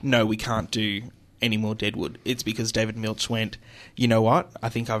said, no, we can't do any more Deadwood. It's because David Milch went, you know what? I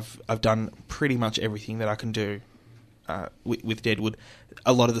think I've done pretty much everything that I can do with Deadwood.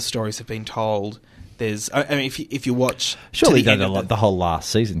 A lot of the stories have been told. There's, I mean, if you watch... Surely to the end of the whole last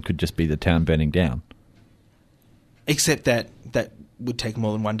season could just be the town burning down. Except that would take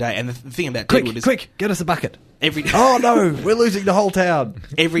more than one day. And the thing about Deadwood is... Quick, get us a bucket. Every, Oh no, we're losing the whole town.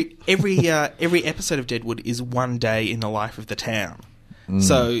 every episode of Deadwood is one day in the life of the town.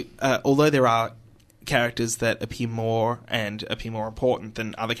 So although there are characters that appear more important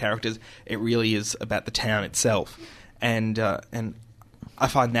than other characters, it really is about the town itself, and I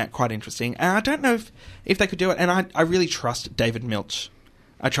find that quite interesting. And I don't know if they could do it. And I really trust David Milch.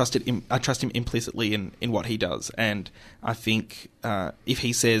 I trust him implicitly in what he does, and I think if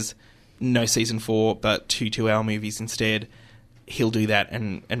he says no season 4 but 2 2-hour movies instead, he'll do that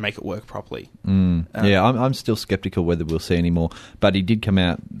and make it work properly. Yeah, I'm still sceptical whether we'll see any more. But he did come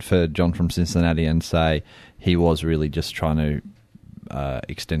out for John from Cincinnati and say he was really just trying to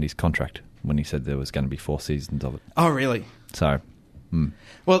extend his contract when he said there was going to be 4 seasons of it. Oh, really? So,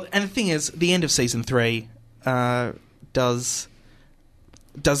 Well, and the thing is, the end of season 3 does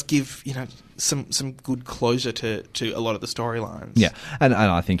give some good closure to a lot of the storylines. yeah. And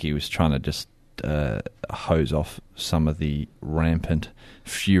I think he was trying to just hose off some of the rampant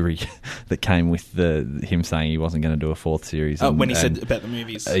fury that came with him saying he wasn't going to do a 4th series. When he said about the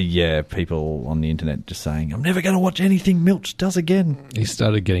movies. Yeah, people on the internet just saying, I'm never going to watch anything Milch does again. He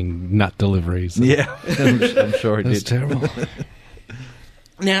started getting nut deliveries. Yeah, I'm sure he That's did. terrible.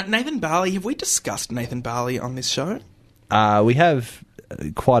 Now, Nathan Barley, have we discussed Nathan Barley on this show? We have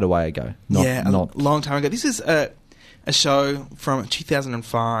quite a way ago. A long time ago. This is a show from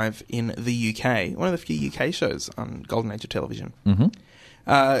 2005 in the UK, one of the few UK shows on Golden Age of television. Mm-hmm.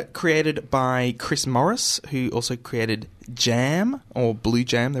 Created by Chris Morris, who also created Jam, or Blue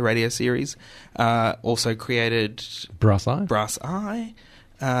Jam, the radio series. Also created Brass Eye. Brass Eye.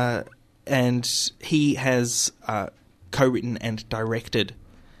 And he has co-written and directed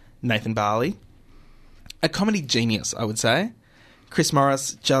Nathan Barley. A comedy genius, I would say. Chris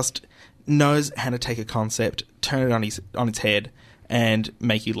Morris just knows how to take a concept, turn it on its head, and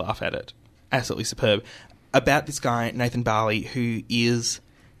make you laugh at it. Absolutely superb. About this guy, Nathan Barley, who is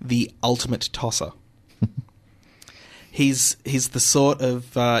the ultimate tosser. He's the sort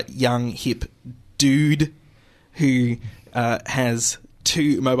of young, hip dude who has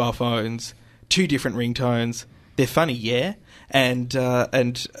 2 mobile phones, 2 different ringtones. They're funny, yeah, and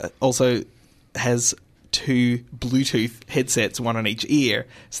also has 2 Bluetooth headsets, one on each ear,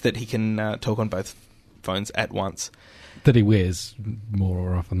 so that he can talk on both phones at once. That he wears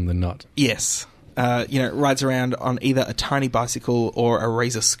more often than not. Yes. Rides around on either a tiny bicycle or a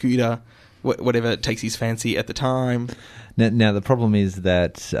Razor scooter, whatever takes his fancy at the time. Now the problem is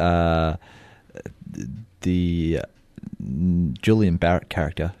that the Julian Barrett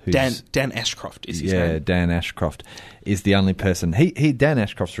character, who's Dan Ashcroft is his name. Dan Ashcroft is the only person. Dan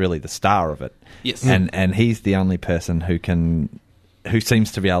Ashcroft's really the star of it. Yes. and he's the only person who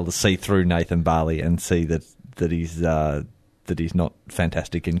seems to be able to see through Nathan Barley and see that he's not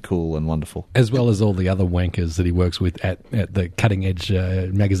fantastic and cool and wonderful. As well as all the other wankers that he works with at the cutting edge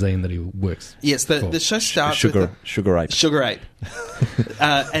magazine that he works. Yes, the show starts with Sugar Ape. Sugar Ape.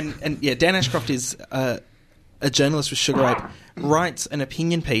 and Dan Ashcroft is a journalist with Sugar Ape, writes an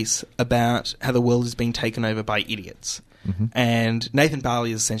opinion piece about how the world is being taken over by idiots. Mm-hmm. And Nathan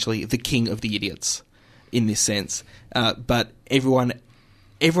Barley is essentially the king of the idiots in this sense. But everyone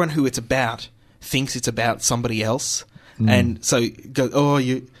who it's about thinks it's about somebody else. And so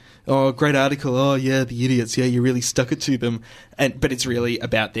go, great article. Oh, yeah, the idiots. Yeah, you really stuck it to them. But it's really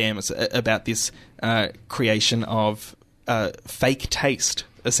about them. It's about this creation of fake taste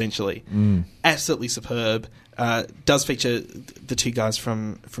essentially. Absolutely superb. Does feature the two guys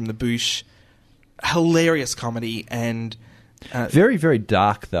from the Boosh. Hilarious comedy and Very, very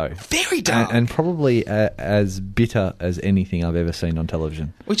dark, though. very dark. And probably as bitter as anything I've ever seen on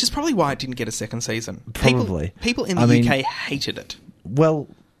television. Which is probably why it didn't get a second season. Probably. People in the I mean- UK hated it. Well,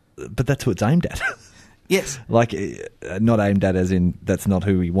 but that's who it's aimed at. Yes. Like, not aimed at as in that's not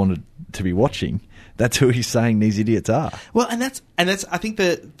who he wanted to be watching. That's who he's saying these idiots are. Well, and that's I think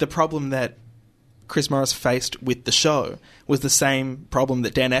the problem that Chris Morris faced with the show was the same problem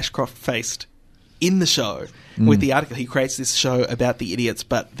that Dan Ashcroft faced in the show with the article. He creates this show about the idiots,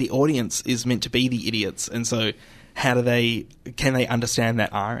 but the audience is meant to be the idiots, and so can they understand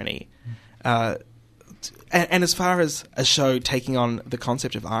that irony? And as far as a show taking on the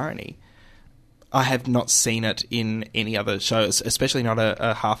concept of irony, I have not seen it in any other shows, especially not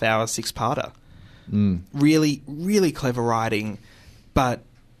a half-hour six-parter. Really, really clever writing, but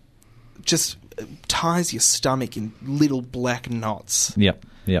just ties your stomach in little black knots.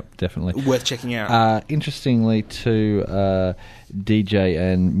 Yep, definitely. Worth checking out. Interestingly, too, DJ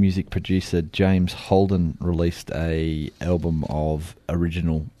and music producer James Holden released a album of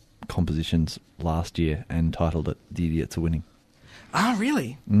original compositions last year and titled it "The Idiots Are Winning." Ah,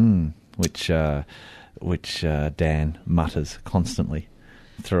 really? Which Dan mutters constantly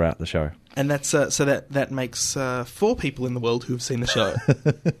throughout the show. And that's so that makes 4 people in the world who have seen the show.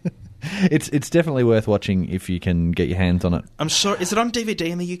 It's definitely worth watching if you can get your hands on it. I'm sure. Is it on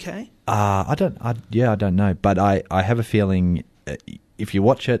DVD in the UK? I don't know, but I have a feeling if you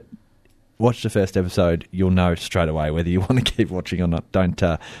watch the first episode, you'll know straight away whether you want to keep watching or not. Don't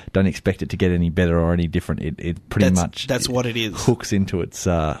expect it to get any better or any different. It pretty much that's what it is. Hooks into its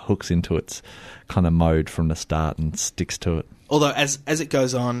kind of mode from the start and sticks to it. Although as it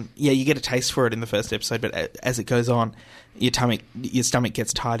goes on, yeah, you get a taste for it in the first episode, but as it goes on, your stomach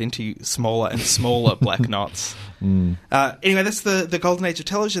gets tied into smaller and smaller black knots. Anyway, that's the golden age of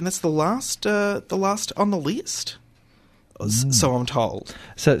television. That's the last on the list. So I'm told.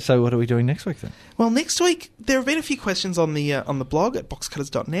 So what are we doing next week then? Well, next week there have been a few questions on the blog at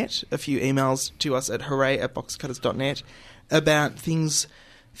boxcutters.net, a few emails to us at hooray@boxcutters.net about things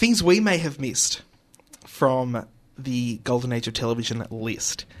we may have missed from the golden age of television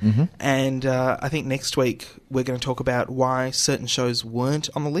list. And I think next week we're going to talk about why certain shows weren't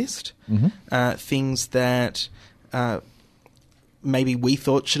on the list, things that maybe we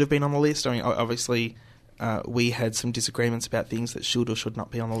thought should have been on the list. I mean, obviously we had some disagreements about things that should or should not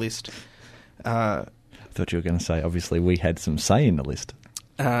be on the list. I thought you were going to say, obviously, we had some say in the list.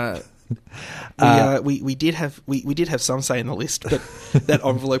 We did have some say in the list, but that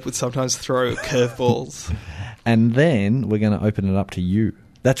envelope would sometimes throw curveballs. And then we're going to open it up to you.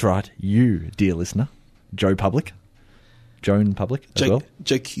 That's right, you, dear listener. Joan Public as well.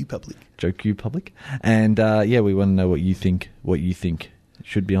 Joe Q Public. Joe Q Public. And we want to know what you think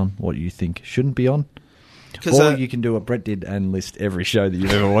should be on, what you think shouldn't be on. Or you can do what Brett did and list every show that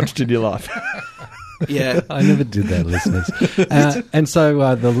you've ever watched in your life. Yeah. I never did that, listeners. And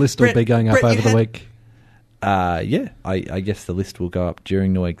so the list will be going up over the week. I guess the list will go up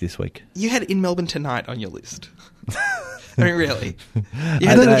during the week this week. You had In Melbourne Tonight on your list. I mean, really? You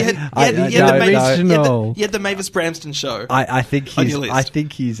had the Mavis Bramston show. I think on your list. I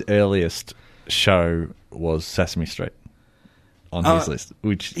think his earliest show was Sesame Street on his list,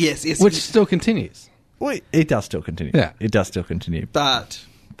 which still continues. Well, it does still continue. Yeah, it does still continue. But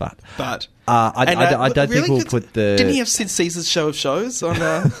I don't think we'll put the. Didn't he have Sid Caesar's show of shows on?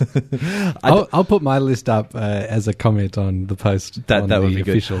 I'll put my list up as a comment on the post. That would be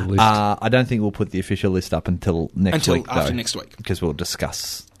official good. List. I don't think we'll put the official list up until next week. After next week, because we'll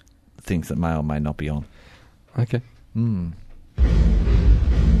discuss things that may or may not be on. Okay. You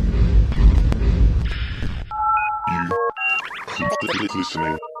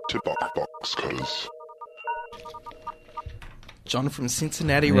listening to Box Cutters. John from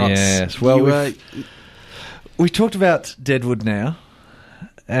Cincinnati Rocks. Yes, well, we talked about Deadwood now,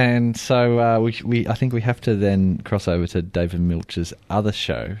 and so I think we have to then cross over to David Milch's other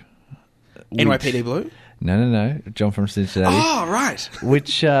show. NYPD Blue? No. John from Cincinnati. Oh, right.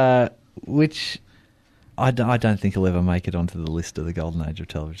 Which I don't think he'll ever make it onto the list of the golden age of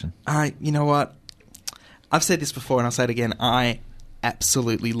television. You know what? I've said this before and I'll say it again. I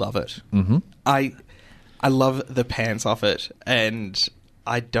absolutely love it. Mm-hmm. I love the pants off it, and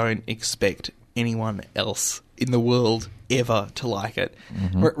I don't expect anyone else in the world ever to like it.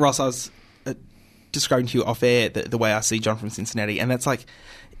 Mm-hmm. Ross, I was describing to you off air the way I see John from Cincinnati, and that's like,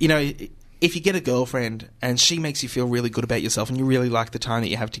 you know, if you get a girlfriend and she makes you feel really good about yourself and you really like the time that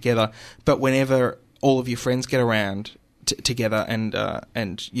you have together, but whenever all of your friends get around together,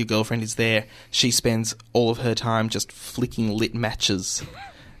 and your girlfriend is there, she spends all of her time just flicking lit matches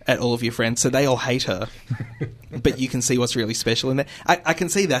at all of your friends, so they all hate her. But you can see what's really special in there. I can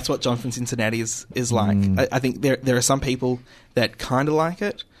see that's what John from Cincinnati is like. I think there are some people that kind of like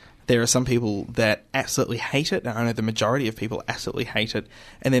it. There are some people that absolutely hate it. And I know the majority of people absolutely hate it.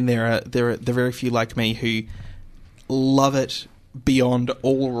 And then there are the very few like me who love it beyond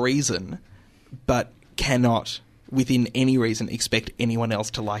all reason, but cannot, within any reason, expect anyone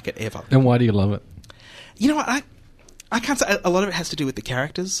else to like it ever. And why do you love it? You know what? I can't say. A lot of it has to do with the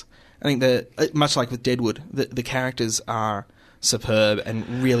characters. I think much like with Deadwood, the characters are superb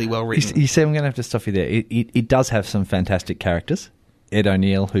and really well written. You see, I'm going to have to stop you there. It does have some fantastic characters. Ed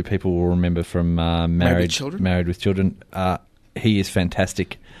O'Neill, who people will remember from Married with Children. He is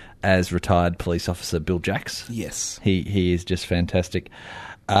fantastic as retired police officer Bill Jacks. Yes. He is just fantastic.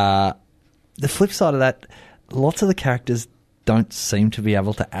 The flip side of that, lots of the characters don't seem to be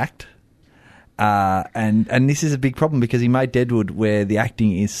able to act. And this is a big problem because he made Deadwood where the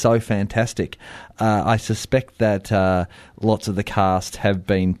acting is so fantastic. I suspect that lots of the cast have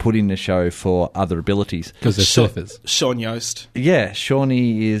been put in the show for other abilities. Because they're surfers. Sean Yost. Yeah,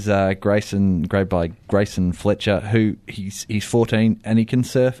 Shawnee is played by Grayson Fletcher, who he's 14 and he can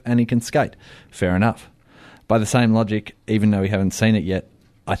surf and he can skate. Fair enough. By the same logic, even though we haven't seen it yet,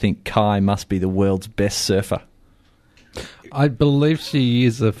 I think Kai must be the world's best surfer. I believe she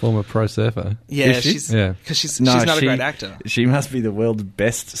is a former pro surfer. Yeah, Is she? because she's not a great actor. She must be the world's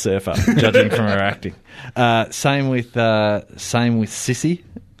best surfer, judging from her acting. Same with Sissy,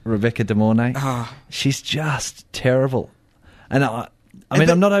 Rebecca De Mornay. She's just terrible. And I mean,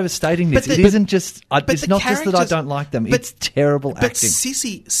 I'm not overstating this. It's not just that I don't like them. It's terrible acting. But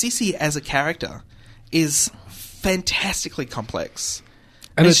Sissy as a character is fantastically complex.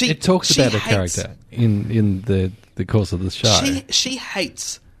 And I mean, it talks about her character in the course of the show. She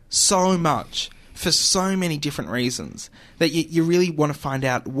hates so much for so many different reasons that you really want to find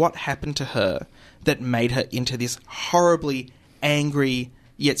out what happened to her that made her into this horribly angry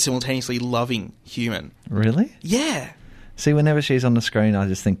yet simultaneously loving human. Really? Yeah. See, whenever she's on the screen, I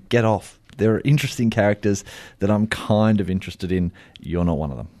just think, get off. There are interesting characters that I'm kind of interested in. You're not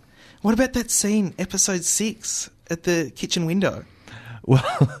one of them. What about that scene, episode 6, at the kitchen window?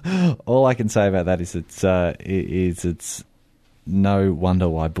 Well, all I can say about that is it's no wonder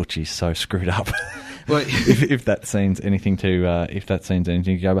why Butchie's so screwed up. Well, if that scene's anything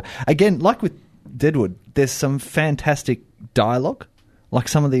to go by. Again, like with Deadwood, there's some fantastic dialogue. Like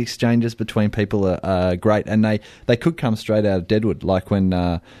some of the exchanges between people are great, and they could come straight out of Deadwood. Like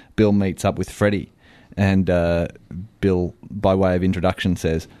when Bill meets up with Freddie, and Bill, by way of introduction,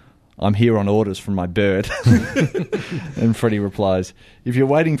 says, "I'm here on orders from my bird." And Freddie replies, "If you're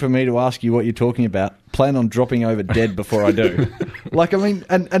waiting for me to ask you what you're talking about, plan on dropping over dead before I do." Like, I mean,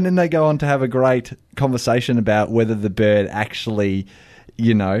 and then they go on to have a great conversation about whether the bird actually,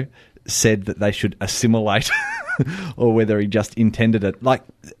 said that they should assimilate or whether he just intended it. Like,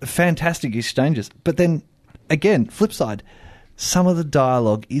 fantastic exchanges. But then, again, flip side, some of the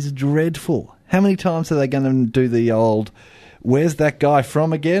dialogue is dreadful. How many times are they going to do the old, "Where's that guy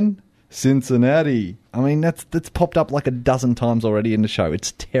from again?" "Cincinnati." I mean, that's popped up like a dozen times already in the show.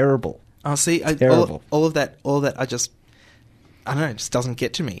 It's terrible. Oh, see, Terrible. all of that, I don't know, it just doesn't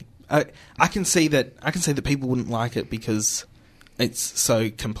get to me. I can see that people wouldn't like it because it's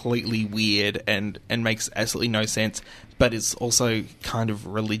so completely weird and makes absolutely no sense, but it's also kind of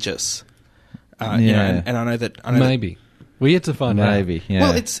religious. And I know that Maybe. We're yet to find out. Maybe, yeah.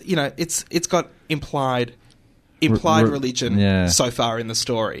 Well, it's got implied religion so far in the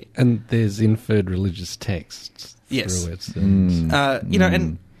story. And there's inferred religious texts Yes. through it.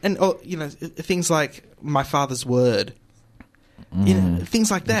 And, and things like my father's word.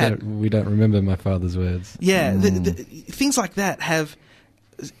 Things like that. we don't remember my father's words. Yeah, things like that have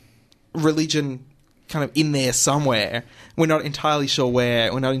religion kind of in there somewhere. We're not entirely sure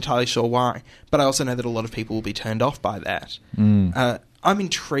where, we're not entirely sure why, but I also know that a lot of people will be turned off by that. I'm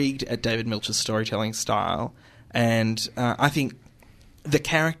intrigued at David Milch's storytelling style, and I think the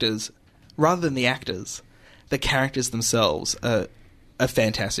characters, rather than the actors, the characters themselves are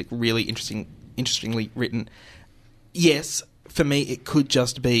fantastic, really interestingly written. Yes, for me, it could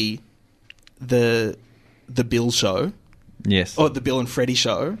just be the Bill show. Yes. Or the Bill and Freddie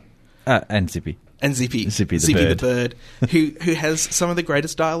show. And Zippy. And Zippy the bird, who has some of the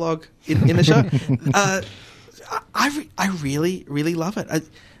greatest dialogue in the show. I really, really love it.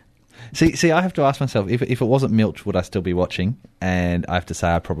 See, I have to ask myself, if it wasn't Milch, would I still be watching? And I have to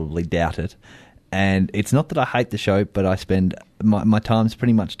say I probably doubt it. And it's not that I hate the show, but I spend my time's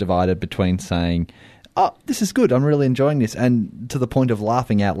pretty much divided between saying oh, this is good. I'm really enjoying this, and to the point of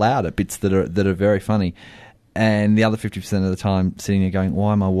laughing out loud at bits that are very funny. And the other 50% of the time, sitting there going,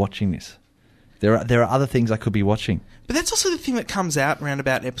 "Why am I watching this? There are other things I could be watching." But that's also the thing that comes out around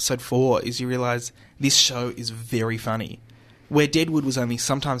about episode 4 is you realise this show is very funny. Where Deadwood was only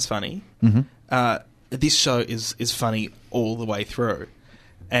sometimes funny, this show is funny all the way through.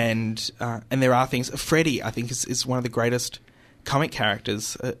 And there are things... Freddy, I think, is one of the greatest comic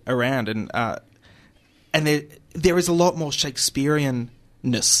characters around. And there is a lot more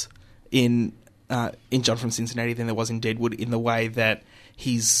Shakespearean-ness in John from Cincinnati than there was in Deadwood, in the way that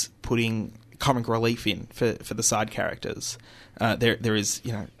he's putting comic relief in for the side characters. There is,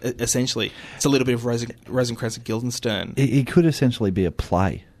 essentially, it's a little bit of Rosencrantz and Guildenstern. It could essentially be a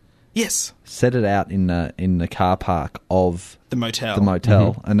play. Yes. Set it out in the car park of the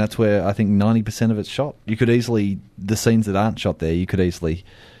motel, and that's where I think 90% of it's shot. You could easily, the scenes that aren't shot there, you could easily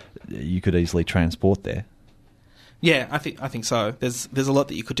transport there. Yeah, I think so. There's a lot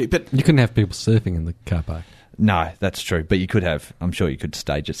that you could do, but you couldn't have people surfing in the car park. No, that's true. But you could have. I'm sure you could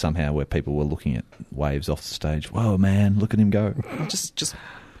stage it somehow where people were looking at waves off the stage. Whoa, man! Look at him go. Just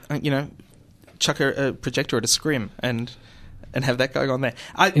chuck a projector at a scrim and have that going on there.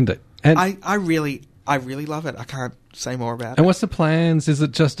 Indeed. And I really love it. I can't say more about it. And what's the plans? Is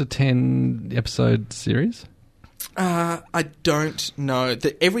it just a 10-episode series? I don't know.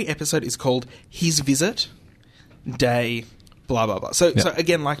 Every episode is called His Visit, Day, blah, blah, blah. So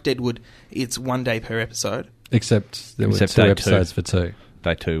again, like Deadwood, it's 1 day per episode. Except there were 2 episodes for 2.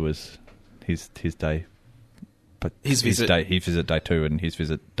 Day 2 was his day. But his visit day 2 and his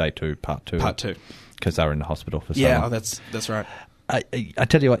visit day 2, part 2. Part 2. Because they were in the hospital for so long. long. That's right. I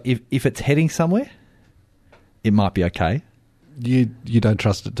tell you what, if it's heading somewhere, it might be okay. You don't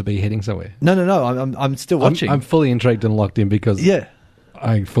trust it to be heading somewhere? No. I'm still watching. I'm fully intrigued and locked in because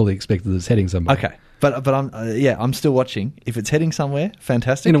I fully expect that it's heading somewhere. Okay, but I'm still watching. If it's heading somewhere,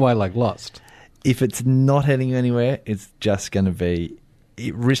 fantastic. In a way, like Lost. If it's not heading anywhere, it's just going to be.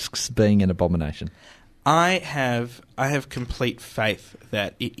 It risks being an abomination. I have complete faith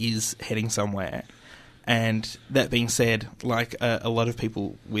that it is heading somewhere. And that being said, like a lot of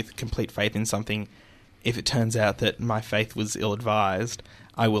people with complete faith in something, if it turns out that my faith was ill-advised,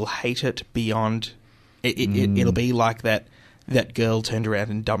 I will hate it beyond... It'll be like that girl turned around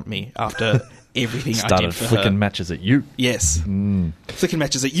and dumped me after everything I did for her. Started flicking matches at you. Yes. Flicking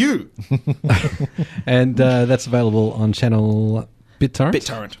matches at you. And that's available on channel BitTorrent?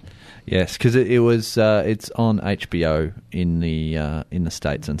 BitTorrent. Yes, because it was it's on HBO in the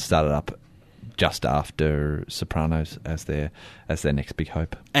States and started up just after Sopranos as their next big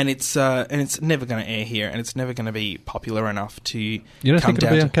hope. And it's never going to air here, and it's never going to be popular enough to. You don't come think it'll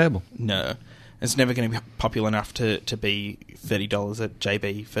down be on cable? No, it's never going to be popular enough to be $30 at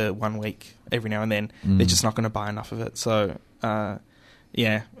JB for 1 week every now and then. They're just not going to buy enough of it. So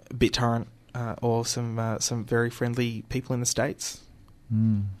BitTorrent or some very friendly people in the States.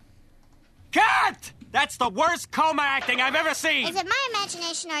 Cut! That's the worst coma acting I've ever seen! Is it my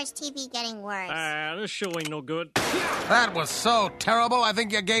imagination or is TV getting worse? This show ain't no good. That was so terrible, I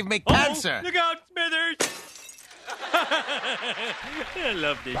think you gave me cancer. Look out, Smithers! I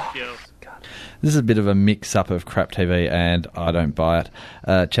love this show. This is a bit of a mix-up of crap TV, and I don't buy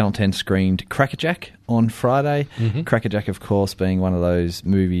it. Channel 10 screened Crackerjack on Friday. Crackerjack, of course, being one of those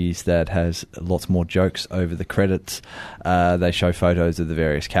movies that has lots more jokes over the credits. They show photos of the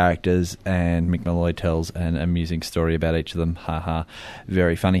various characters, and Mick Malloy tells an amusing story about each of them. Ha.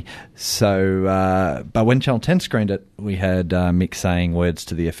 Very funny. So, but when Channel 10 screened it, we had Mick saying words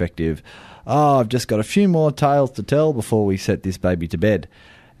to the effect of, "Oh, I've just got a few more tales to tell before we set this baby to bed."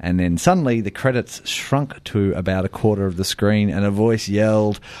 And then suddenly the credits shrunk to about a quarter of the screen and a voice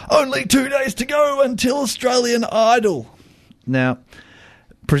yelled, "Only 2 days to go until Australian Idol." Now,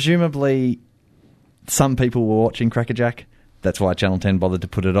 presumably some people were watching Crackerjack. That's why Channel 10 bothered to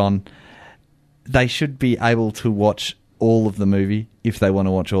put it on. They should be able to watch all of the movie if they want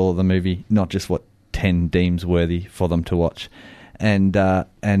to watch all of the movie, not just what 10 deems worthy for them to watch. And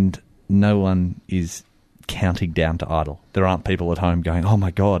no one is counting down to Idol. There aren't people at home going, "Oh my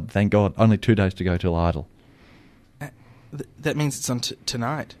God, thank God, only 2 days to go till Idol." That means it's on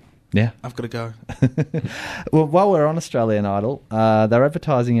tonight. Yeah. I've got to go. Well, while we're on Australian Idol, they're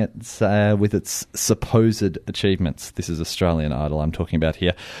advertising it with its supposed achievements. This is Australian Idol I'm talking about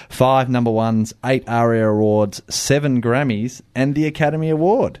here. 5 number ones, 8 ARIA Awards, 7 Grammys, and the Academy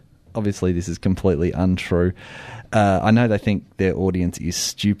Award. Obviously, this is completely untrue. I know they think their audience is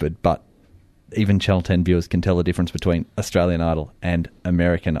stupid, but even Channel 10 viewers can tell the difference between Australian Idol and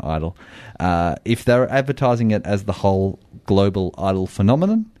American Idol. If they're advertising it as the whole global Idol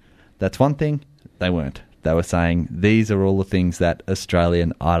phenomenon, that's one thing. They weren't. They were saying these are all the things that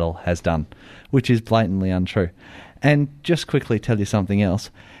Australian Idol has done, which is blatantly untrue. And just quickly tell you something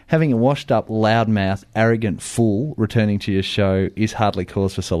else. Having a washed-up, loudmouth, arrogant fool returning to your show is hardly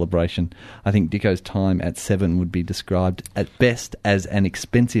cause for celebration. I think Dicko's time at 7 would be described at best as an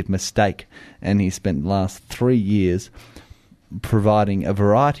expensive mistake, and he spent the last 3 years providing a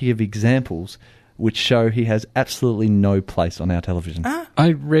variety of examples which show he has absolutely no place on our television. I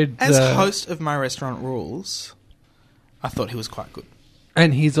read... As host of My Restaurant Rules, I thought he was quite good.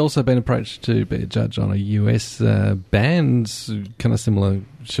 And he's also been approached to be a judge on a US bands kind of similar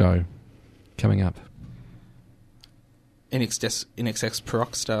show coming up. In XXX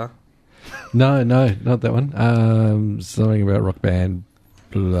Rockstar. No, not that one. Something about rock band,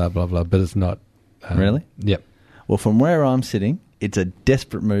 blah, blah, blah, but it's not. Really? Yep. Well, from where I'm sitting, it's a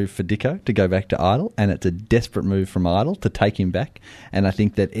desperate move for Dicko to go back to Idol, and it's a desperate move from Idol to take him back. And I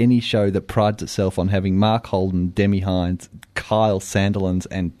think that any show that prides itself on having Mark Holden, Demi Hines, Kyle Sandilands,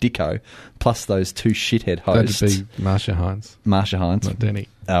 and Dicko, plus those two shithead hosts... That'd be Marsha Hines. Marsha Hines. Not Denny.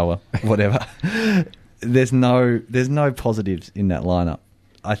 Oh, well, whatever. There's no positives in that lineup.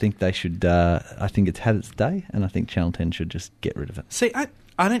 I think they should... I think it's had its day, and I think Channel 10 should just get rid of it. See,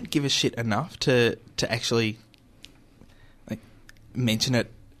 I don't give a shit enough to actually... mention it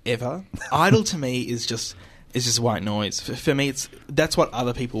ever. Idol to me is just white noise. For me, that's what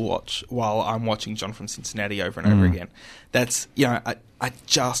other people watch while I'm watching John from Cincinnati over and over again. That's, I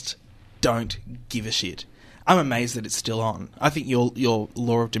just don't give a shit. I'm amazed that it's still on. I think your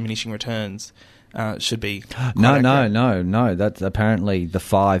law of diminishing returns should be No. That's apparently the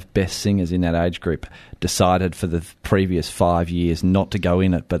 5 best singers in that age group decided for the previous 5 years not to go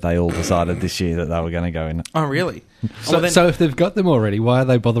in it, but they all decided this year that they were going to go in it. Oh, really? So if they've got them already, why are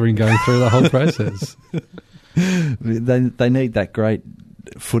they bothering going through the whole process? They need that great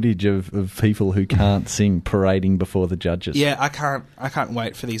footage of people who can't sing parading before the judges. Yeah, I can't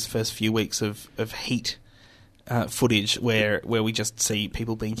wait for these first few weeks of heat footage where we just see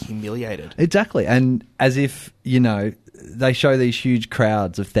people being humiliated. Exactly, and as if, they show these huge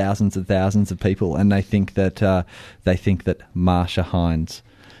crowds of thousands of people, and they think that Marsha Hines,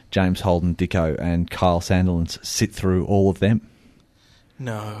 James Holden, Dicko, and Kyle Sandilands sit through all of them.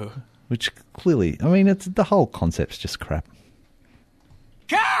 No. Which clearly, it's the whole concept's just crap.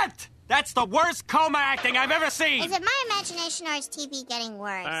 Cut! That's the worst coma acting I've ever seen! Is it my imagination or is TV getting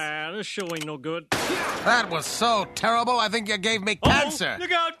worse? This show ain't no good. That was so terrible, I think you gave me cancer.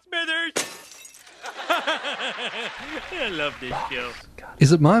 Look out, Smithers! I love this show.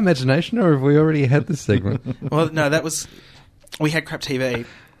 Is it my imagination, or have we already had this segment? Well, no, we had crap TV.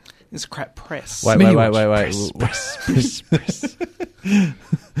 This is crap press. Wait. Press.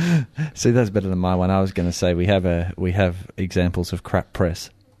 See, that's better than my one. I was going to say we have examples of crap press.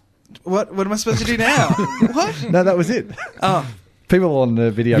 What am I supposed to do now? What? No, that was it. Oh. People on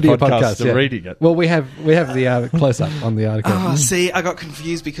the video podcast are reading it. Well, we have the close-up on the article. Oh, see, I got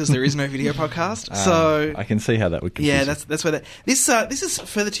confused because there is no video podcast. So I can see how that would confuse yeah, you. that's where that... This is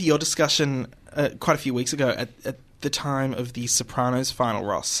further to your discussion quite a few weeks ago at the time of the Sopranos final,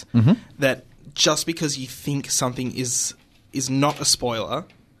 Ross, that just because you think something is not a spoiler...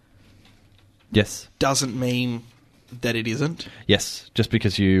 Yes. Doesn't mean that it isn't. Yes, just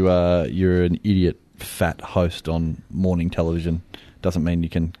because you're an idiot fat host on morning television doesn't mean you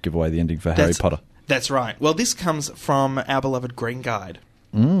can give away the ending for Harry Potter. That's right. Well, this comes from our beloved Green Guide.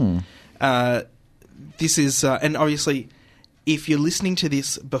 This is, and obviously, if you're listening to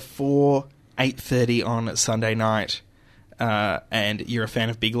this before 8:30 on Sunday night, and you're a fan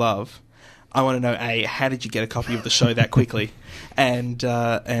of Big Love, I want to know, A, how did you get a copy of the show that quickly? And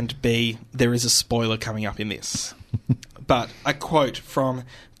B, there is a spoiler coming up in this. But a quote from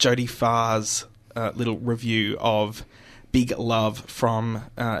Jodie Farr's little review of Big Love from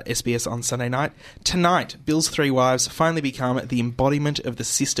SBS on Sunday night. Tonight, Bill's 3 wives finally become the embodiment of the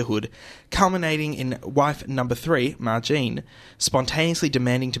sisterhood, culminating in wife number 3, Margene, spontaneously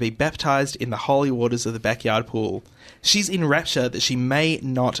demanding to be baptised in the holy waters of the backyard pool. She's in rapture that she may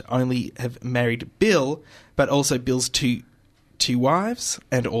not only have married Bill, but also Bill's two wives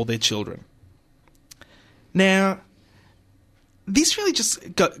and all their children. Now, this really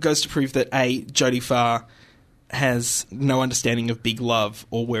just goes to prove that A, Jodie Farr has no understanding of Big Love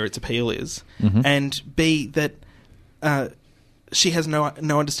or where its appeal is, and B, that she has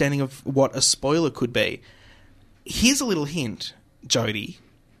no understanding of what a spoiler could be. Here's a little hint, Jodie.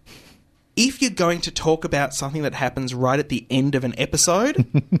 If you're going to talk about something that happens right at the end of an episode,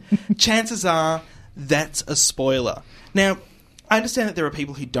 chances are that's a spoiler. Now, I understand that there are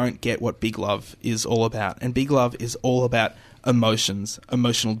people who don't get what Big Love is all about, and Big Love is all about emotions,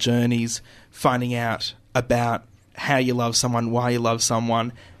 emotional journeys, finding out about how you love someone, why you love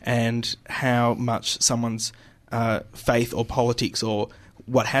someone, and how much someone's faith or politics or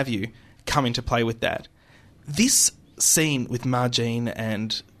what have you come into play with that. This scene with Margene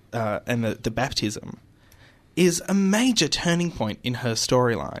and the baptism is a major turning point in her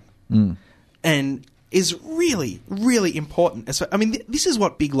storyline, and is really, really important. I mean, this is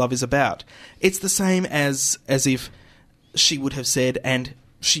what Big Love is about. It's the same as if she would have said, and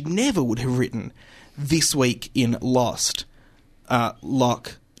she never would have written, this week in Lost,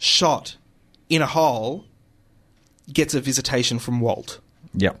 Locke shot in a hole gets a visitation from Walt.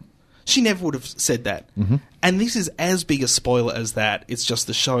 Yep. She never would have said that. Mm-hmm. And this is as big a spoiler as that. It's just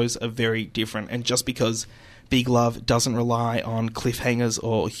the shows are very different. And just because Big Love doesn't rely on cliffhangers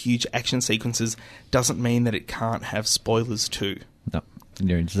or huge action sequences doesn't mean that it can't have spoilers too. No,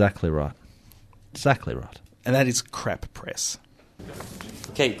 you're exactly right. Exactly right. And that is crap press.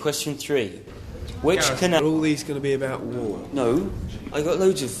 Okay, question 3. Which canal... Are all these going to be about war? No. I got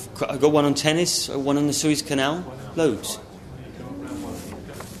loads of... I got one on tennis, one on the Suez Canal. Loads.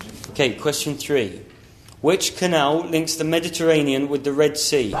 Okay, question 3. Which canal links the Mediterranean with the Red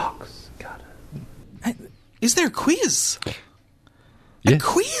Sea? Hey, is there a quiz? Yes. A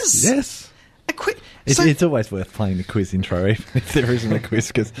quiz? Yes. A quiz? It's always worth playing the quiz intro, even if there isn't a quiz,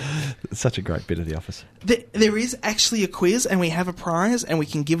 because it's such a great bit of The Office. There is actually a quiz, and we have a prize, and we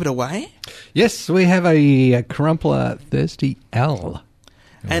can give it away? Yes, we have a Crumpler Thirsty L.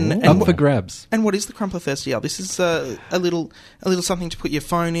 And up for grabs. And what is the Crumpler Thirsty L? This is a little something to put your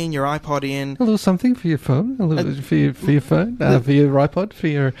phone in, your iPod in. A little something for your phone, a little for your phone, for your iPod, for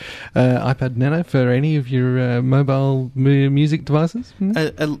your iPad Nano, for any of your mobile music devices.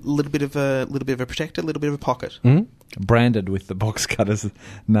 A little bit of a protector, a little bit of a pocket. Mm-hmm. Branded with the Box Cutters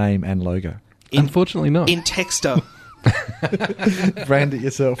name and logo. Unfortunately not. In Texter. Brand it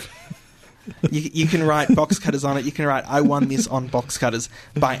yourself. You can write Box Cutters on it. You can write, I won this on Box Cutters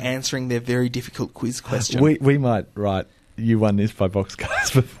by answering their very difficult quiz question. We might write, you won this by Box Cutters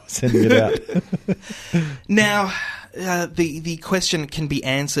before sending it out. Now, the question can be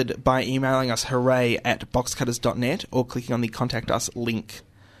answered by emailing us hooray@boxcutters.net or clicking on the Contact Us link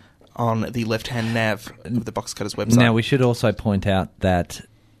on the left-hand nav of the Box Cutters website. Now, we should also point out that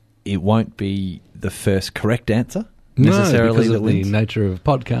it won't be the first correct answer. Necessarily, because of the nature of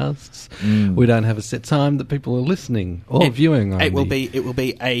podcasts, we don't have a set time that people are listening or viewing. It will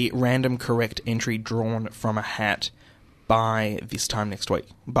be a random correct entry drawn from a hat by this time next week.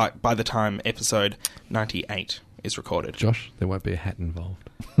 By the time episode 98 is recorded. Josh, there won't be a hat involved.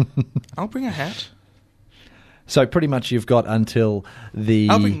 I'll bring a hat. So pretty much you've got until the...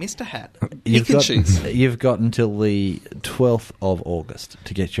 I'll bring Mr. Hat. You can choose. You've got until the 12th of August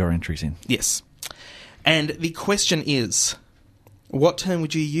to get your entries in. Yes. And the question is, what term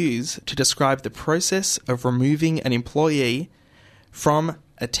would you use to describe the process of removing an employee from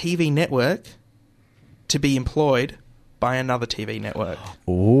a TV network to be employed by another TV network?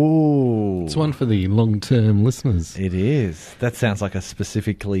 Ooh. It's one for the long-term listeners. It is. That sounds like a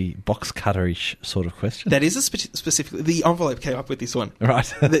specifically box cutter-ish sort of question. That is a specifically... The envelope came up with this one. Right.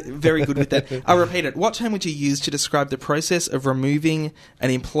 Very good with that. I'll repeat it. What term would you use to describe the process of removing an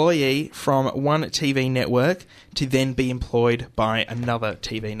employee from one TV network to then be employed by another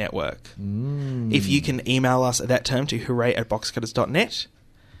TV network? If you can email us that term to hooray@boxcutters.net,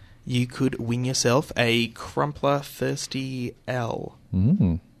 you could win yourself a Crumpler Thirsty L.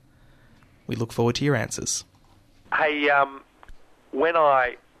 We look forward to your answers. Hey, when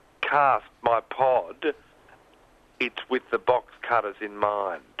I cast my pod, it's with the box cutters in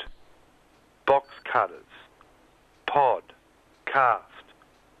mind. Box cutters. Pod. Cast.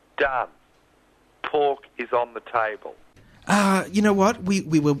 Done. Pork is on the table. You know what?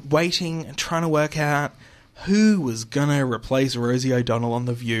 We were waiting and trying to work out who was going to replace Rosie O'Donnell on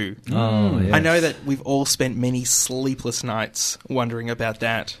The View. Oh, yes. I know that we've all spent many sleepless nights wondering about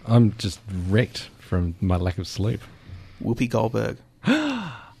that. I'm just wrecked from my lack of sleep. Whoopi Goldberg.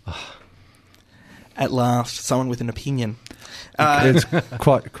 At last, someone with an opinion. It's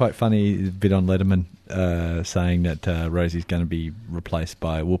quite funny bit on Letterman saying that Rosie's going to be replaced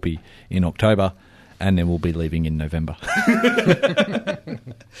by Whoopi in October, and then we'll be leaving in November.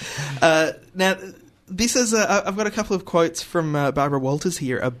 Now, this is I've got a couple of quotes from Barbara Walters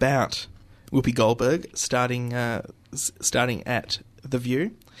here about Whoopi Goldberg starting at The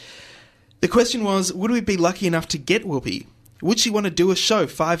View. The question was, would we be lucky enough to get Whoopi? Would she want to do a show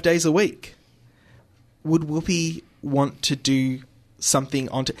 5 days a week? Would Whoopi want to do something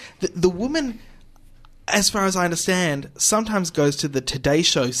on... The woman... as far as I understand, sometimes goes to the Today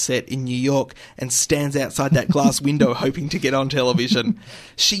Show set in New York and stands outside that glass window hoping to get on television.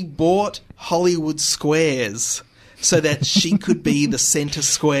 She bought Hollywood Squares so that she could be the centre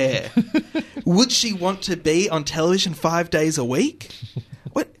square. Would she want to be on television 5 days a week?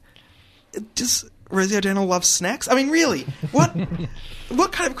 What? Does Rosie O'Donnell love snacks? I mean, really? What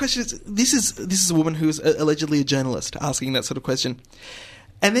kind of question is this? Is a woman who is allegedly a journalist asking that sort of question.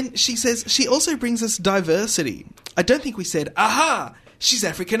 And then she says, she also brings us diversity. I don't think we said, aha, she's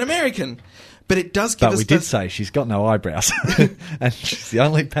African-American. But it does give us... But we did say she's got no eyebrows. And she's the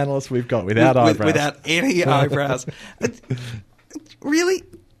only panellist we've got without eyebrows. Without any eyebrows. Really?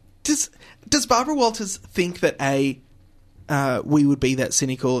 Does Barbara Walters think that, A, we would be that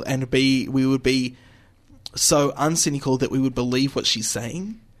cynical, and B, we would be so uncynical that we would believe what she's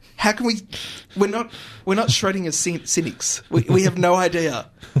saying? How can we... We're not Schrodinger's cynics. We have no idea.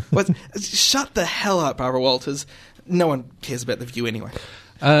 Shut the hell up, Barbara Walters. No one cares about The View anyway.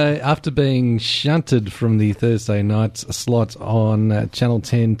 After being shunted from the Thursday night slot on Channel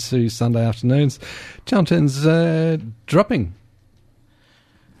 10 to Sunday afternoons, Channel 10's dropping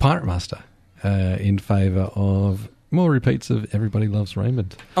Pirate Master in favour of more repeats of Everybody Loves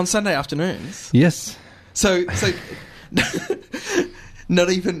Raymond. On Sunday afternoons? Yes. So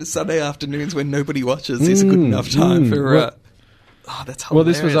not even Sunday afternoons when nobody watches is a good enough time for... that's hilarious. Well,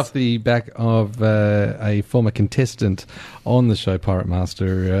 this was off the back of a former contestant on the show, Pirate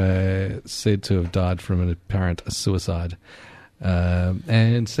Master, said to have died from an apparent suicide.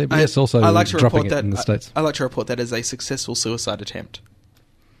 And CBS also dropping it in the States. I like to report that as a successful suicide attempt.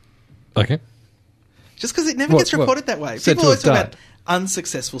 Okay. Just because it never gets reported that way. People always talk about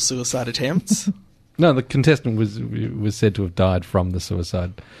unsuccessful suicide attempts. No, the contestant was said to have died from the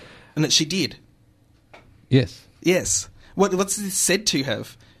suicide. And that she did? Yes. Yes. What's this said to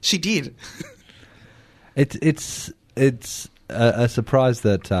have? She did. It's a surprise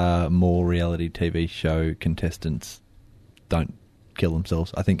that more reality TV show contestants don't kill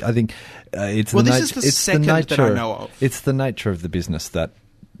themselves. I think it's this is the second that I know of. It's the nature of the business that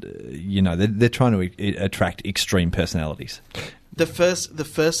they're trying to attract extreme personalities. The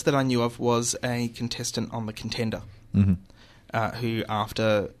first that I knew of was a contestant on The Contender, who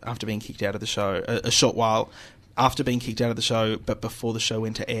after being kicked out of the show a short while after being kicked out of the show, but before the show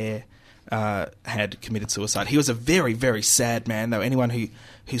went to air, had committed suicide. He was a very, very sad man, though. Anyone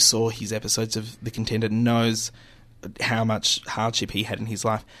who saw his episodes of The Contender knows how much hardship he had in his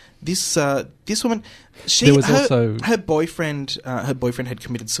life. This woman, her boyfriend had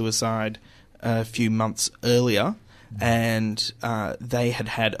committed suicide a few months earlier, and they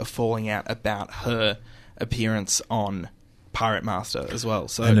had a falling out about her appearance on Pirate Master as well.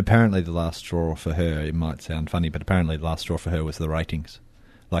 So, and apparently the last straw for her, it might sound funny, but apparently the last straw for her was the ratings.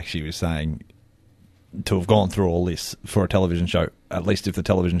 Like she was saying, to have gone through all this for a television show, at least if the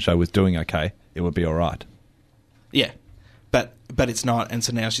television show was doing okay, it would be all right. Yeah, but it's not, and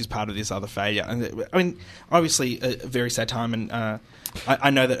so now she's part of this other failure. And I mean, obviously a very sad time, and I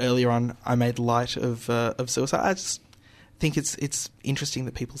know that earlier on I made light of suicide. I just think it's interesting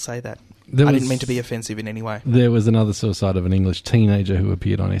that people say that. I didn't mean to be offensive in any way. There was another suicide of an English teenager who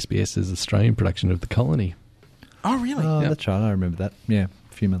appeared on SBS's Australian production of The Colony. Oh, really? Oh, that's right. I remember that. Yeah,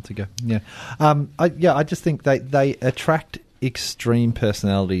 a few months ago. Yeah, I just think they attract extreme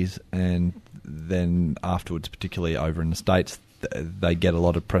personalities, and then afterwards, particularly over in the States, they get a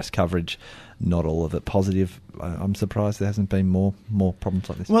lot of press coverage. Not all of it positive. I'm surprised there hasn't been more problems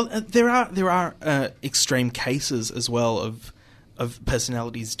like this. Well, there are extreme cases as well of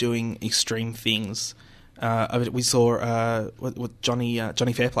personalities doing extreme things. We saw with Johnny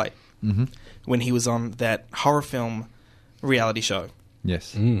Fairplay when he was on that horror film reality show.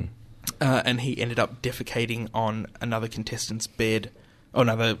 Yes, and he ended up defecating on another contestant's bed, or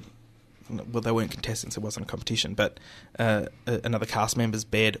another. Well, they weren't contestants; it wasn't a competition, but another cast member's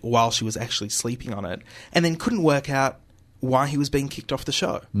bed while she was actually sleeping on it, and then couldn't work out why he was being kicked off the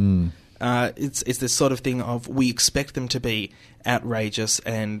show. It's this sort of thing of we expect them to be outrageous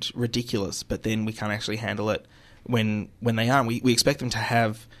and ridiculous, but then we can't actually handle it when they aren't. We expect them to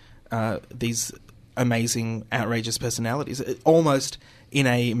have these amazing, outrageous personalities, almost in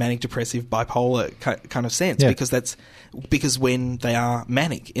a manic depressive bipolar kind of sense, because when they are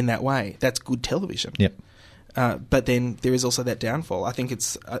manic in that way, that's good television. Yep. But then there is also that downfall. I think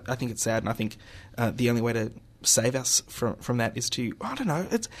it's sad, and I think the only way to save us from that is to, I don't know,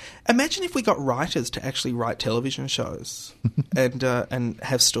 imagine if we got writers to actually write television shows and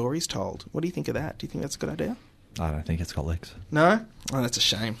have stories told. What do you think of that? Do you think that's a good idea? I don't think it's got legs. No? Oh, that's a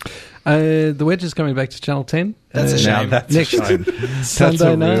shame. The Wedge is coming back to Channel 10. That's a shame. That's next a shame. Sunday That's a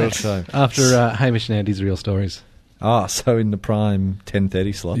real night shame. after Hamish and Andy's Real Stories. Ah, so in the prime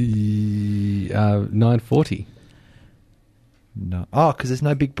 10:30 slot. 9:40. No. Oh, because there's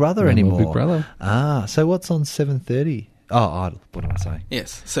no Big Brother No more anymore. Big Brother. Ah, so what's on 7:30? Oh, Idol. What am I saying?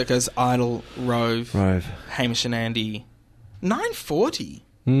 Yes. So it goes Idol, Rove, Rove. Hamish and Andy. 9:40?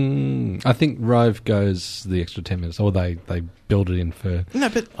 I think Rove goes the extra 10 minutes, or they build it in for No,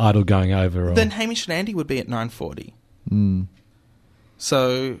 but Idol going over. Or, then Hamish and Andy would be at 9:40.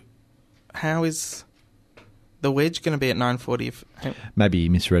 So how is the Wedge going to be at 9:40 if... Maybe you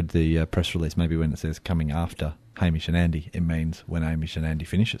misread the press release. Maybe when it says coming after Hamish and Andy, it means when Hamish and Andy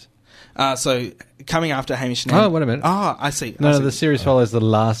finishes. So coming after Hamish and Andy... Oh, wait a minute. Oh, I see. No, I see. the series follows the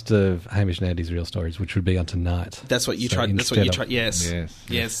last of Hamish and Andy's Real Stories, which would be on tonight. That's what you So tried. That's what you instead tried. of-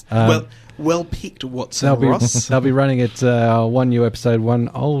 Yes. Um, Well picked, Watson Ross. They'll be running it one new episode, one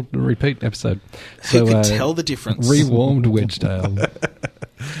old repeat episode. Who could tell the difference? Rewarmed Wedgedale.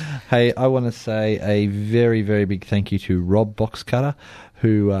 Hey, I want to say a very, very big thank you to Rob Boxcutter,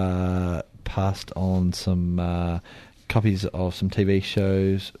 who passed on some copies of some TV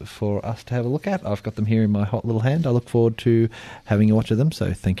shows for us to have a look at. I've got them here in my hot little hand. I look forward to having a watch of them,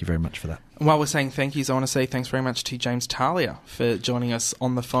 so thank you very much for that. While we're saying thank yous, I want to say thanks very much to James Talia for joining us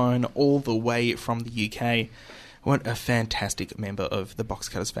on the phone all the way from the UK. What a fantastic member of the Box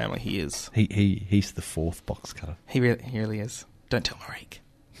Cutters family he is. He's the fourth box cutter. He really is. Don't tell Marik.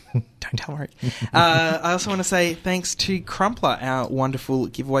 Don't tell Marik. I also want to say thanks to Crumpler, our wonderful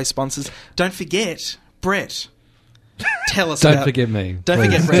giveaway sponsors. Don't forget, Brett. Tell us Don't about... forget me. Don't Please,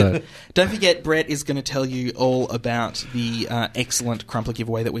 forget Brett. don't. Don't forget Brett is going to tell you all about the excellent Crumpler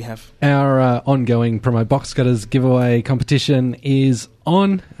giveaway that we have. Our ongoing promo box cutters giveaway competition is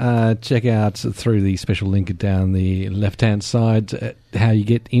on. Check out through the special link down the left-hand side how you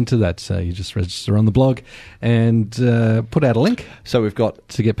get into that. So you just register on the blog and put out a link. So we've got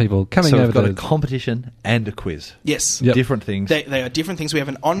to get people coming so over. we've got to a competition and a quiz. Yes. Yep. Different things. They are different things. We have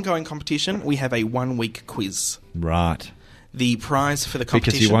an ongoing competition. We have a 1-week quiz. Right. The prize for the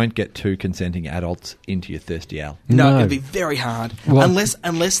competition... Because you won't get two consenting adults into your thirsty owl. No, it'd be very hard. Well-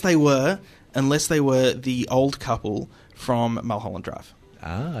 Unless they were the old couple from Mulholland Drive.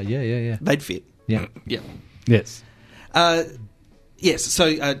 Ah, yeah. They'd fit. Yeah. Yeah. Yes. Yes,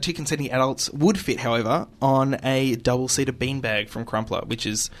 so two consenting adults would fit, however, on a double-seater beanbag from Crumpler, which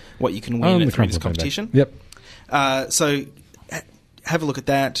is what you can win through this competition. Yep. So have a look at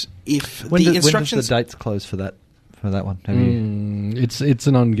that. If When the does instructions... the dates close for that one? Have you? It's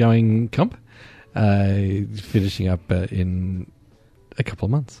an ongoing comp, finishing up in a couple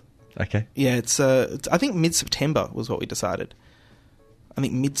of months. Okay. Yeah, it's I think mid-September was what we decided. I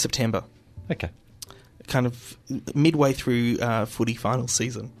think mid-September. Okay. Kind of midway through footy final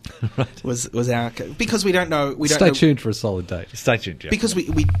season was our... Because we don't know... Stay tuned for a solid date. Stay tuned, yeah. Because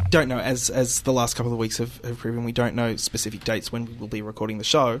we don't know, as the last couple of weeks have proven, we don't know specific dates when we will be recording the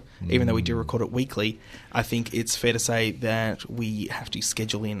show, even though we do record it weekly. I think it's fair to say that we have to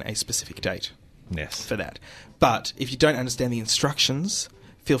schedule in a specific date for that. But if you don't understand the instructions,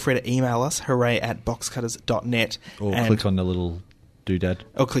 feel free to email us, hooray@boxcutters.net. Or click on the little doodad.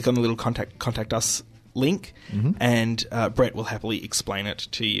 Or click on the little contact us link, and Brett will happily explain it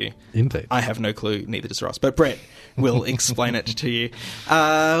to you. Indeed. I have no clue, neither does Ross, but Brett will explain it to you.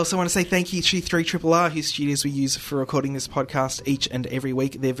 I also want to say thank you to 3RRR, whose studios we use for recording this podcast each and every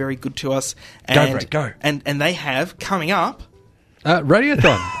week. They're very good to us. Go, Brett, go. And they have, coming up...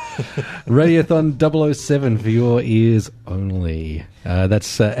 Radiothon. Radiothon 007 for your ears only.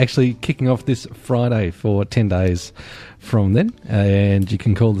 That's actually kicking off this Friday for 10 days from then. And you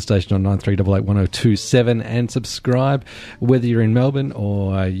can call the station on 93881027 and subscribe, whether you're in Melbourne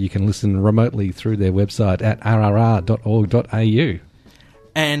or you can listen remotely through their website at rrr.org.au.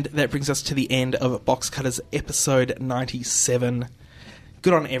 And that brings us to the end of Box Cutters episode 97.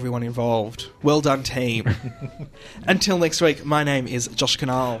 Good on everyone involved. Well done, team. Until next week, my name is Josh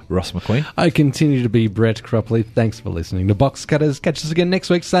Canal. Ross McQueen. I continue to be Brett Cropley. Thanks for listening to Box Cutters. Catch us again next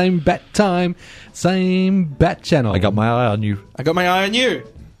week, same bat time, same bat channel. I got my eye on you. I got my eye on you.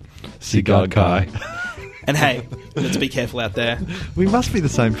 Cigar guy. And hey, let's be careful out there. We must be the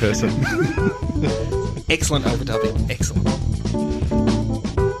same person. Excellent overdubbing. Excellent.